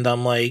letter, and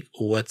I'm like,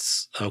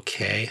 what's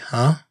okay?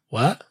 Huh?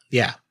 What?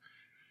 Yeah.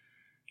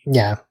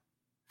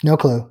 No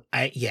clue.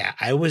 I'm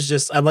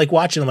like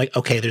watching. I'm like,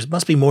 okay, there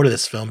must be more to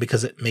this film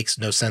because it makes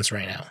no sense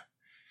right now.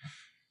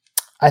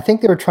 I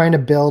think they were trying to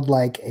build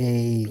like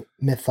a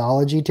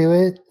mythology to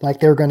it.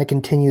 Like they were going to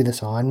continue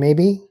this on,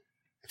 maybe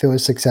if it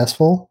was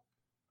successful.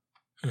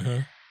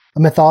 Mm-hmm. A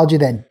mythology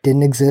that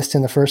didn't exist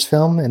in the first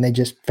film, and they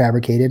just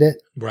fabricated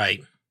it.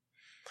 Right.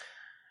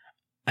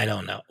 I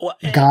don't know. Well,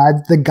 the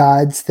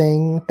gods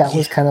thing that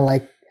was kind of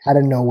like out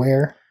of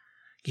nowhere.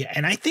 Yeah,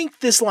 and I think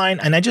this line,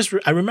 and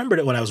I remembered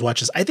it when I was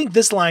watching this. I think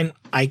this line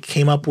I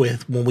came up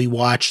with when we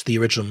watched the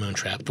original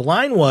Moontrap. The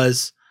line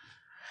was,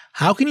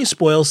 "How can you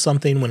spoil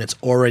something when it's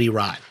already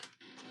rotten?"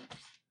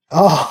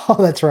 Oh,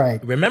 that's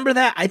right. Remember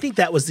that? I think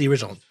that was the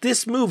original.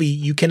 This movie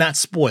you cannot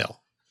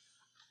spoil.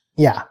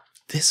 Yeah.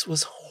 This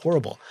was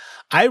horrible.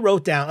 I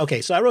wrote down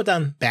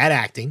bad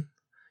acting.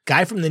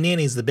 Guy from The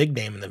Nanny is the big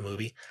name in the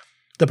movie.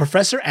 The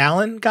Professor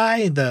Allen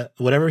guy, the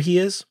whatever he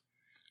is.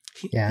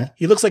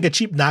 He looks like a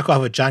cheap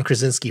knockoff of John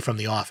Krasinski from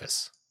The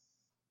Office.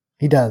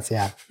 He does,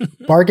 yeah.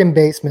 Bargain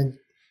basement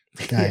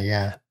guy,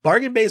 yeah.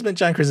 Bargain basement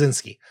John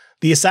Krasinski.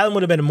 The Asylum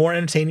would have been a more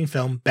entertaining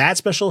film. Bad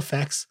special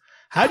effects.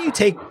 How do you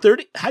take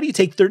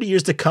 30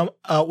 years to come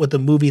out with a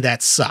movie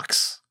that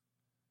sucks?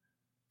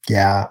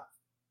 Yeah.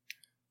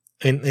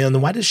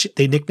 And why does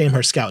they nickname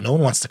her Scout? No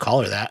one wants to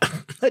call her that.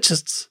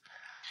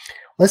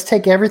 Let's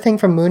take everything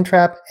from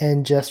Moontrap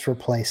and just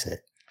replace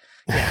it.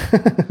 Yeah.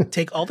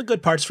 Take all the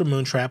good parts from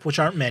Moontrap, which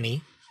aren't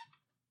many,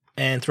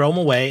 and throw them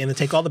away, and then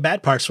take all the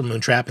bad parts from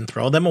Moontrap and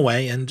throw them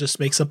away, and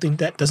just make something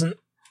that doesn't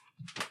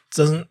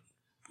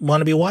want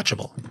to be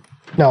watchable.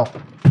 No.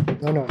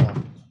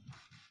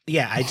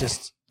 Yeah,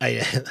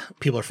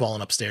 people are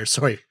falling upstairs.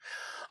 Sorry.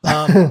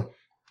 Yeah,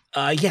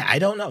 I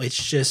don't know. It's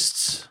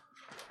just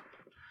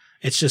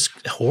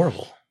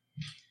horrible.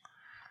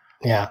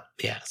 Yeah.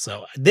 Yeah.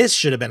 So this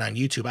should have been on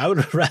YouTube. I would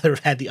have rather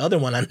had the other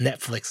one on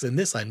Netflix than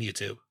this on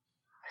YouTube.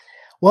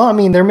 Well, I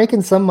mean, they're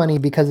making some money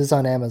because it's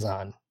on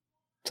Amazon.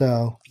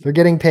 So they're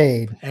getting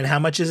paid. And how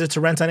much is it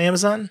to rent on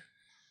Amazon?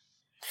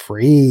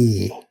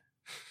 Free.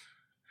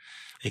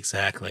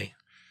 Exactly.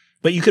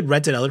 But you could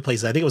rent it other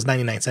places. I think it was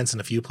 99 cents in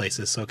a few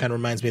places. So it kind of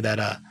reminds me of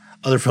that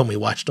other film we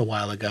watched a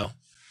while ago.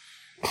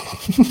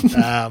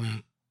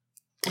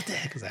 What the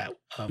heck is that?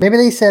 Maybe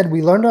they said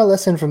we learned our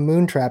lesson from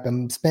Moontrap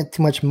and spent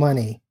too much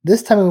money.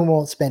 This time we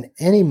won't spend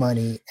any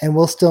money and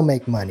we'll still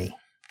make money.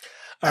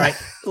 All right,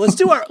 let's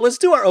do our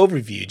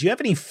overview. Do you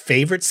have any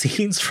favorite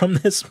scenes from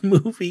this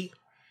movie?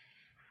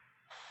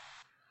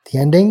 The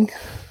ending?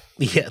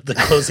 Yeah, the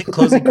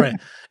closing credit.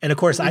 And of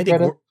course, I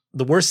think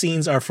the worst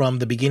scenes are from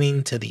the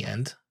beginning to the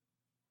end.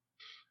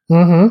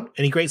 Mm-hmm.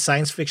 Any great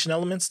science fiction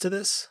elements to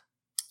this?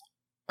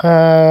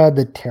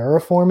 The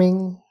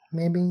terraforming,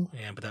 maybe.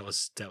 Yeah, but that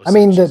was. I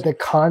mean, the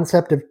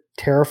concept of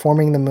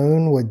terraforming the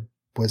moon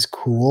was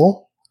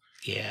cool.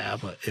 Yeah,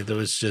 but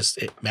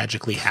it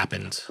magically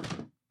happened.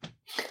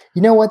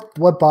 You know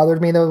what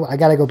bothered me though? I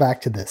got to go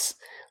back to this.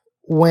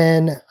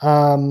 When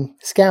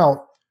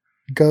Scout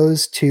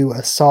goes to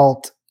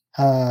assault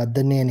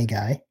the nanny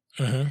guy,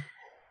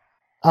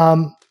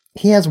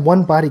 he has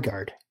one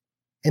bodyguard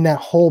in that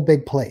whole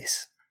big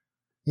place.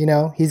 You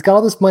know, he's got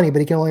all this money, but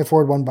he can only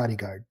afford one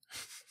bodyguard.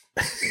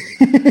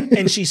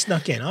 And she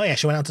snuck in. Oh yeah,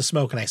 she went out to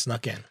smoke, and I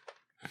snuck in.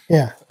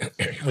 Yeah,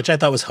 which I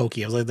thought was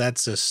hokey. I was like,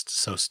 that's just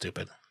so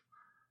stupid.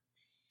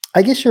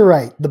 I guess you're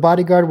right. The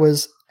bodyguard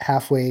was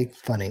halfway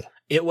funny.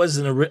 It was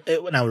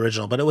not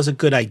original, but it was a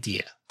good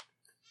idea.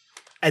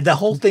 And the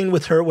whole thing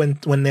with her when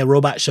the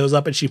robot shows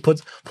up and she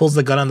pulls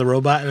the gun on the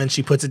robot and then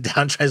she puts it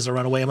down, tries to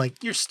run away. I'm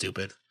like, you're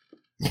stupid.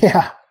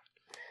 Yeah.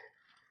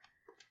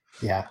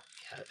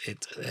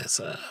 It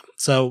is.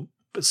 So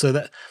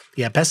that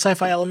best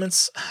sci-fi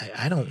elements.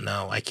 I don't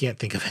know. I can't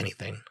think of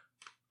anything.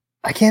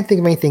 I can't think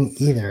of anything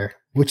either,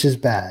 which is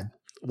bad.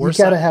 You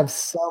got to have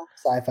some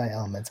sci-fi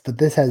elements, but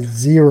this has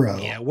zero.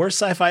 Yeah,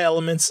 worst sci-fi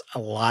elements. A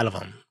lot of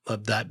them.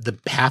 The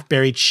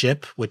half-buried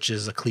ship, which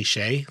is a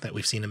cliche that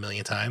we've seen a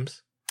million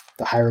times.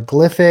 The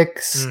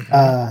hieroglyphics,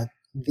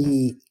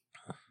 the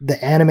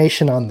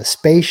animation on the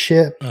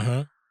spaceship.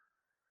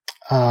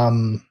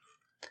 God,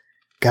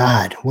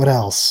 what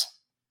else?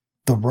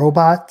 The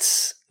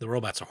robots. The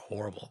robots are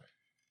horrible.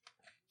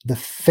 The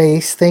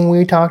face thing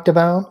we talked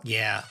about.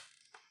 Yeah.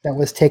 That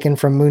was taken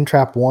from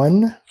Moontrap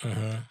 1.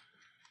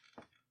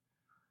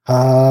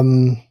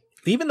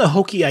 Even the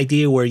hokey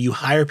idea where you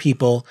hire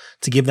people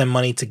to give them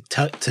money to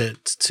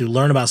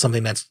learn about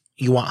something that's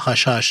you want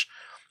hush hush,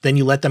 then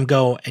you let them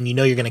go and you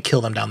know you're going to kill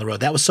them down the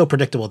road. That was so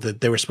predictable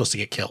that they were supposed to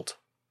get killed.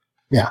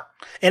 Yeah.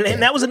 And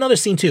that was another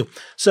scene too.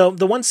 So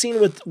the one scene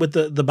with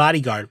the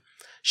bodyguard,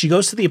 she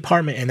goes to the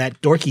apartment and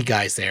that dorky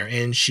guy's there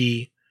and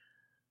she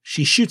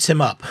shoots him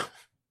up.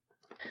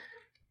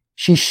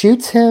 She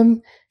shoots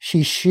him.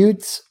 She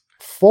shoots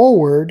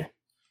forward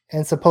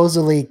and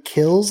supposedly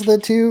kills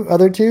the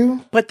other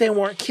two. But they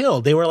weren't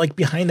killed. They were like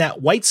behind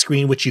that white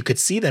screen, which you could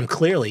see them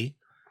clearly.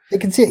 They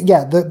can see it.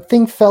 Yeah, the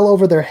thing fell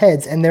over their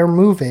heads and they're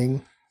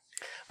moving.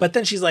 But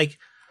then she's like,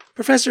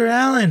 Professor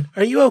Allen,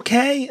 are you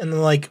okay? And they're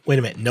like, wait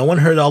a minute, no one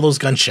heard all those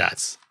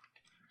gunshots.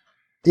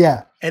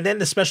 Yeah. And then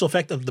the special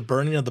effect of the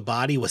burning of the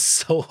body was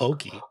so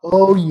hokey.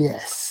 Oh,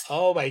 yes.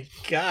 Oh, my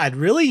God.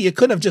 Really? You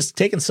couldn't have just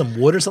taken some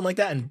wood or something like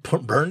that and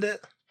burned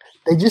it?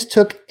 They just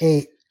took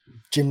a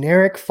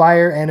generic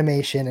fire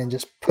animation and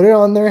just put it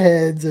on their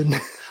heads. And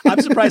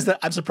I'm surprised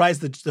that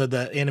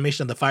the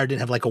animation of the fire didn't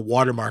have like a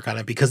watermark on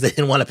it because they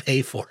didn't want to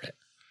pay for it.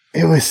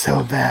 It was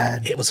so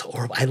bad. It was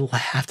horrible. I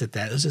laughed at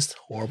that. It was just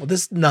horrible.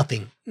 This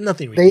nothing.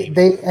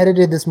 They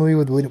edited this movie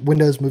with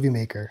Windows Movie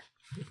Maker.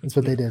 That's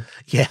what they did.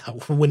 Yeah,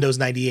 Windows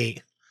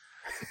 98.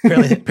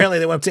 Apparently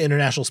they went up to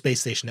International Space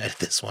Station to edit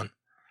this one.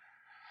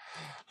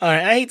 All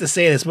right, I hate to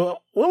say this,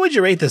 but what would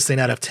you rate this thing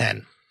out of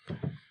 10?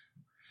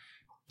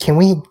 Can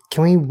we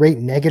rate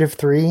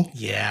 -3?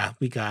 Yeah,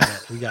 we got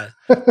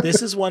it.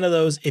 This is one of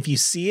those, if you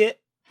see it,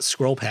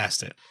 scroll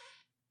past it.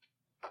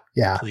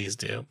 Yeah. Please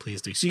do.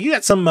 So you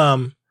got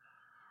some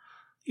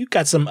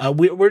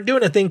we're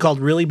doing a thing called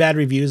really bad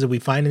reviews. If we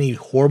find any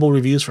horrible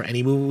reviews for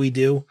any movie we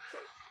do,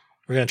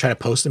 we're going to try to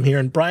post them here.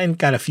 And Brian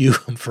got a few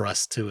for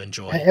us to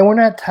enjoy. And we're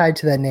not tied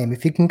to that name.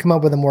 If you can come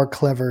up with a more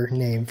clever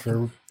name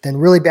than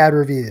really bad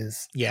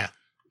reviews. Yeah.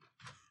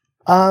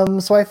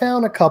 So I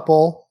found a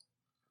couple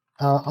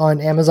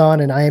on Amazon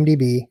and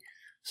IMDb.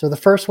 So the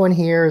first one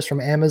here is from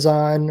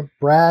Amazon,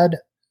 Brad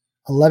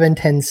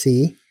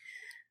 1110C.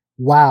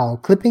 Wow,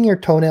 clipping your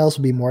toenails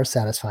will be more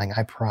satisfying,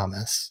 I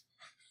promise.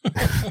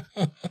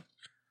 Then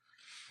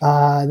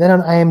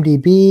on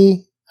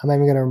IMDb, I'm not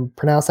even going to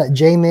pronounce that.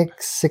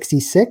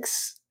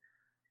 JMix66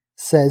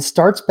 says,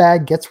 starts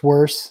bad, gets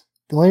worse.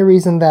 The only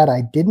reason that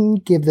I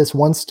didn't give this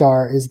 1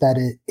 star is that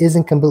it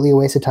isn't completely a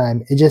waste of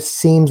time. It just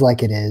seems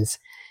like it is.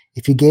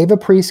 If you gave a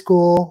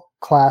preschool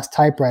class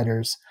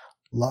typewriters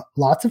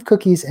lots of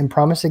cookies and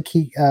promised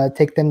to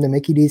take them to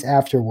Mickey D's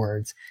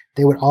afterwards,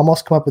 they would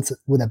almost come up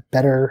with a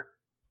better,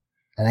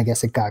 and I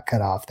guess it got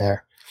cut off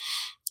there.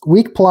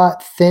 Weak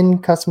plot, thin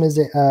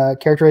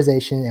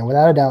characterization, and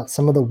without a doubt,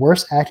 some of the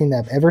worst acting that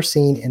I've ever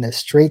seen in a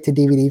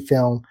straight-to-DVD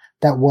film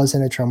that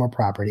wasn't a Troma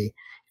property.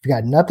 If you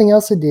got nothing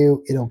else to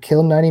do, it'll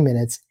kill 90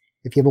 minutes.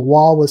 If you have a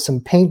wall with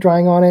some paint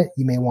drying on it,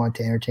 you may want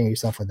to entertain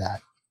yourself with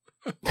that.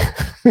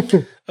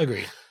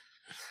 Agreed.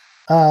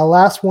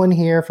 Last one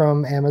here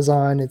from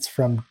Amazon. It's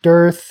from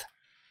Dearth.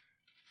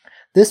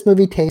 This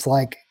movie tastes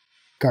like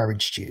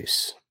garbage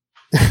juice.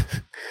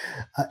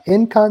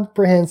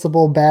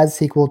 Incomprehensible bad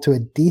sequel to a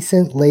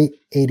decent late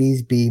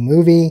 80s B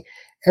movie.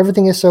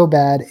 Everything is so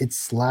bad,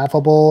 it's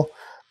laughable,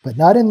 but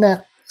not in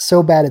that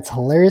so bad it's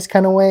hilarious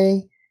kind of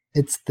way.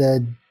 It's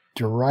the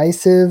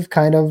derisive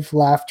kind of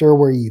laughter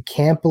where you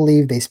can't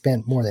believe they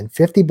spent more than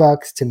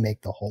 $50 to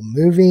make the whole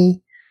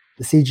movie.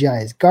 The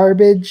CGI is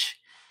garbage,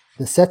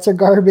 the sets are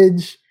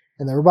garbage,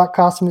 and the robot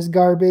costume is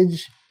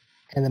garbage.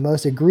 And the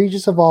most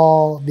egregious of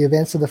all, the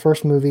events of the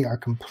first movie are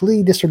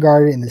completely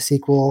disregarded and the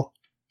sequel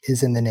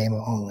is in the name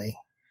only.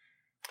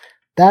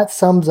 That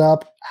sums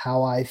up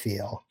how I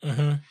feel.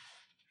 Mm-hmm.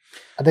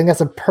 I think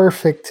that's a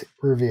perfect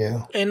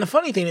review. And the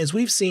funny thing is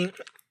we've seen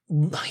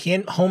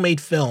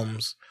homemade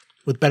films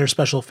with better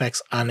special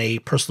effects on a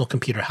personal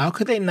computer. How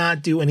could they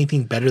not do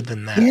anything better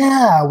than that?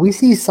 Yeah, we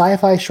see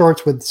sci-fi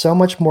shorts with so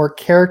much more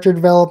character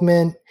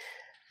development.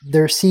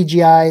 Their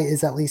CGI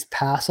is at least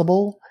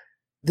passable.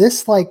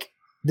 This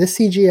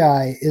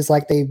CGI is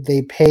like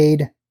they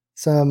paid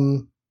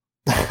some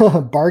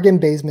bargain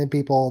basement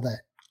people that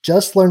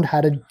just learned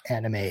how to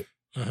animate.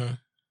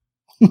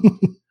 Mm-hmm.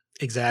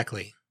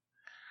 Exactly.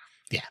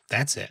 Yeah,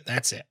 that's it.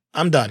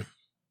 I'm done.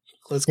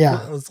 Let's.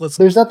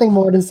 There's nothing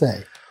more to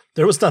say.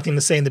 There was nothing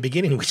to say in the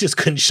beginning. We just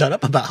couldn't shut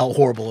up about how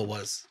horrible it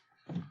was.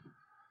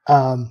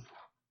 But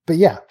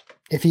yeah,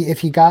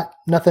 if you got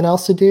nothing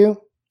else to do,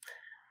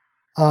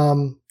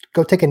 go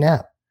take a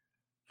nap.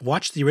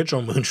 Watch the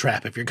original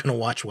Moontrap if you're going to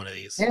watch one of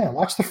these. Yeah,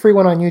 watch the free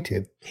one on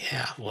YouTube.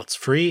 Yeah, well, it's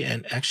free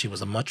and actually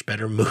was a much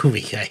better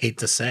movie, I hate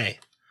to say.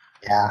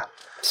 Yeah,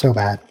 so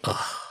bad.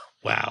 Ugh,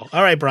 wow.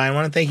 All right, Brian, I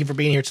want to thank you for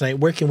being here tonight.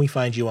 Where can we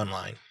find you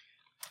online?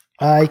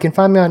 You can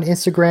find me on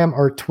Instagram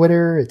or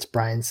Twitter. It's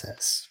Brian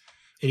Says.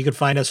 And you can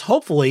find us,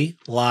 hopefully,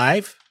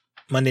 live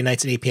Monday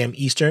nights at 8 p.m.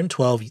 Eastern,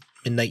 12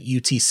 midnight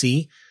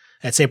UTC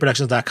at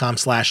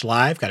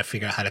saveproductions.com/live. Got to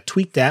figure out how to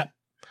tweak that.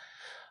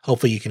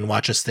 Hopefully you can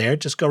watch us there.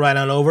 Just go right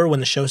on over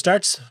when the show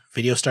starts.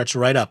 Video starts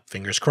right up.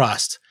 Fingers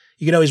crossed.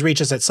 You can always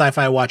reach us at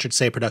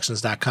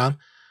sci-fi-watch@saveproductions.com.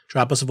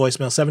 Drop us a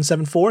voicemail,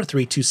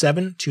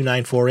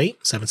 774-327-2948,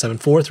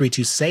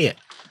 774-32-SAY-IT.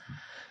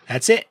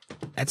 That's it.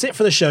 That's it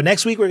for the show.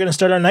 Next week, we're going to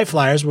start our Night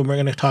Flyers when we're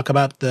going to talk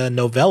about the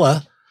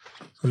novella.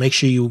 So make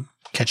sure you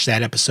catch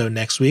that episode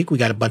next week. We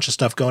got a bunch of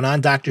stuff going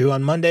on. Doctor Who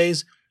on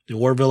Mondays, The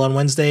Orville on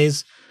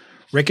Wednesdays,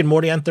 Rick and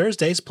Morty on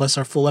Thursdays, plus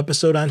our full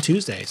episode on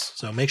Tuesdays.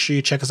 So make sure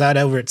you check us out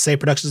over at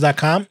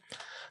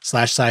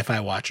saveproductions.com/sci-fi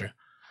watcher.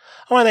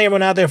 I want to thank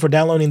everyone out there for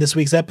downloading this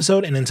week's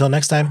episode. And until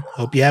next time,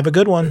 hope you have a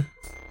good one.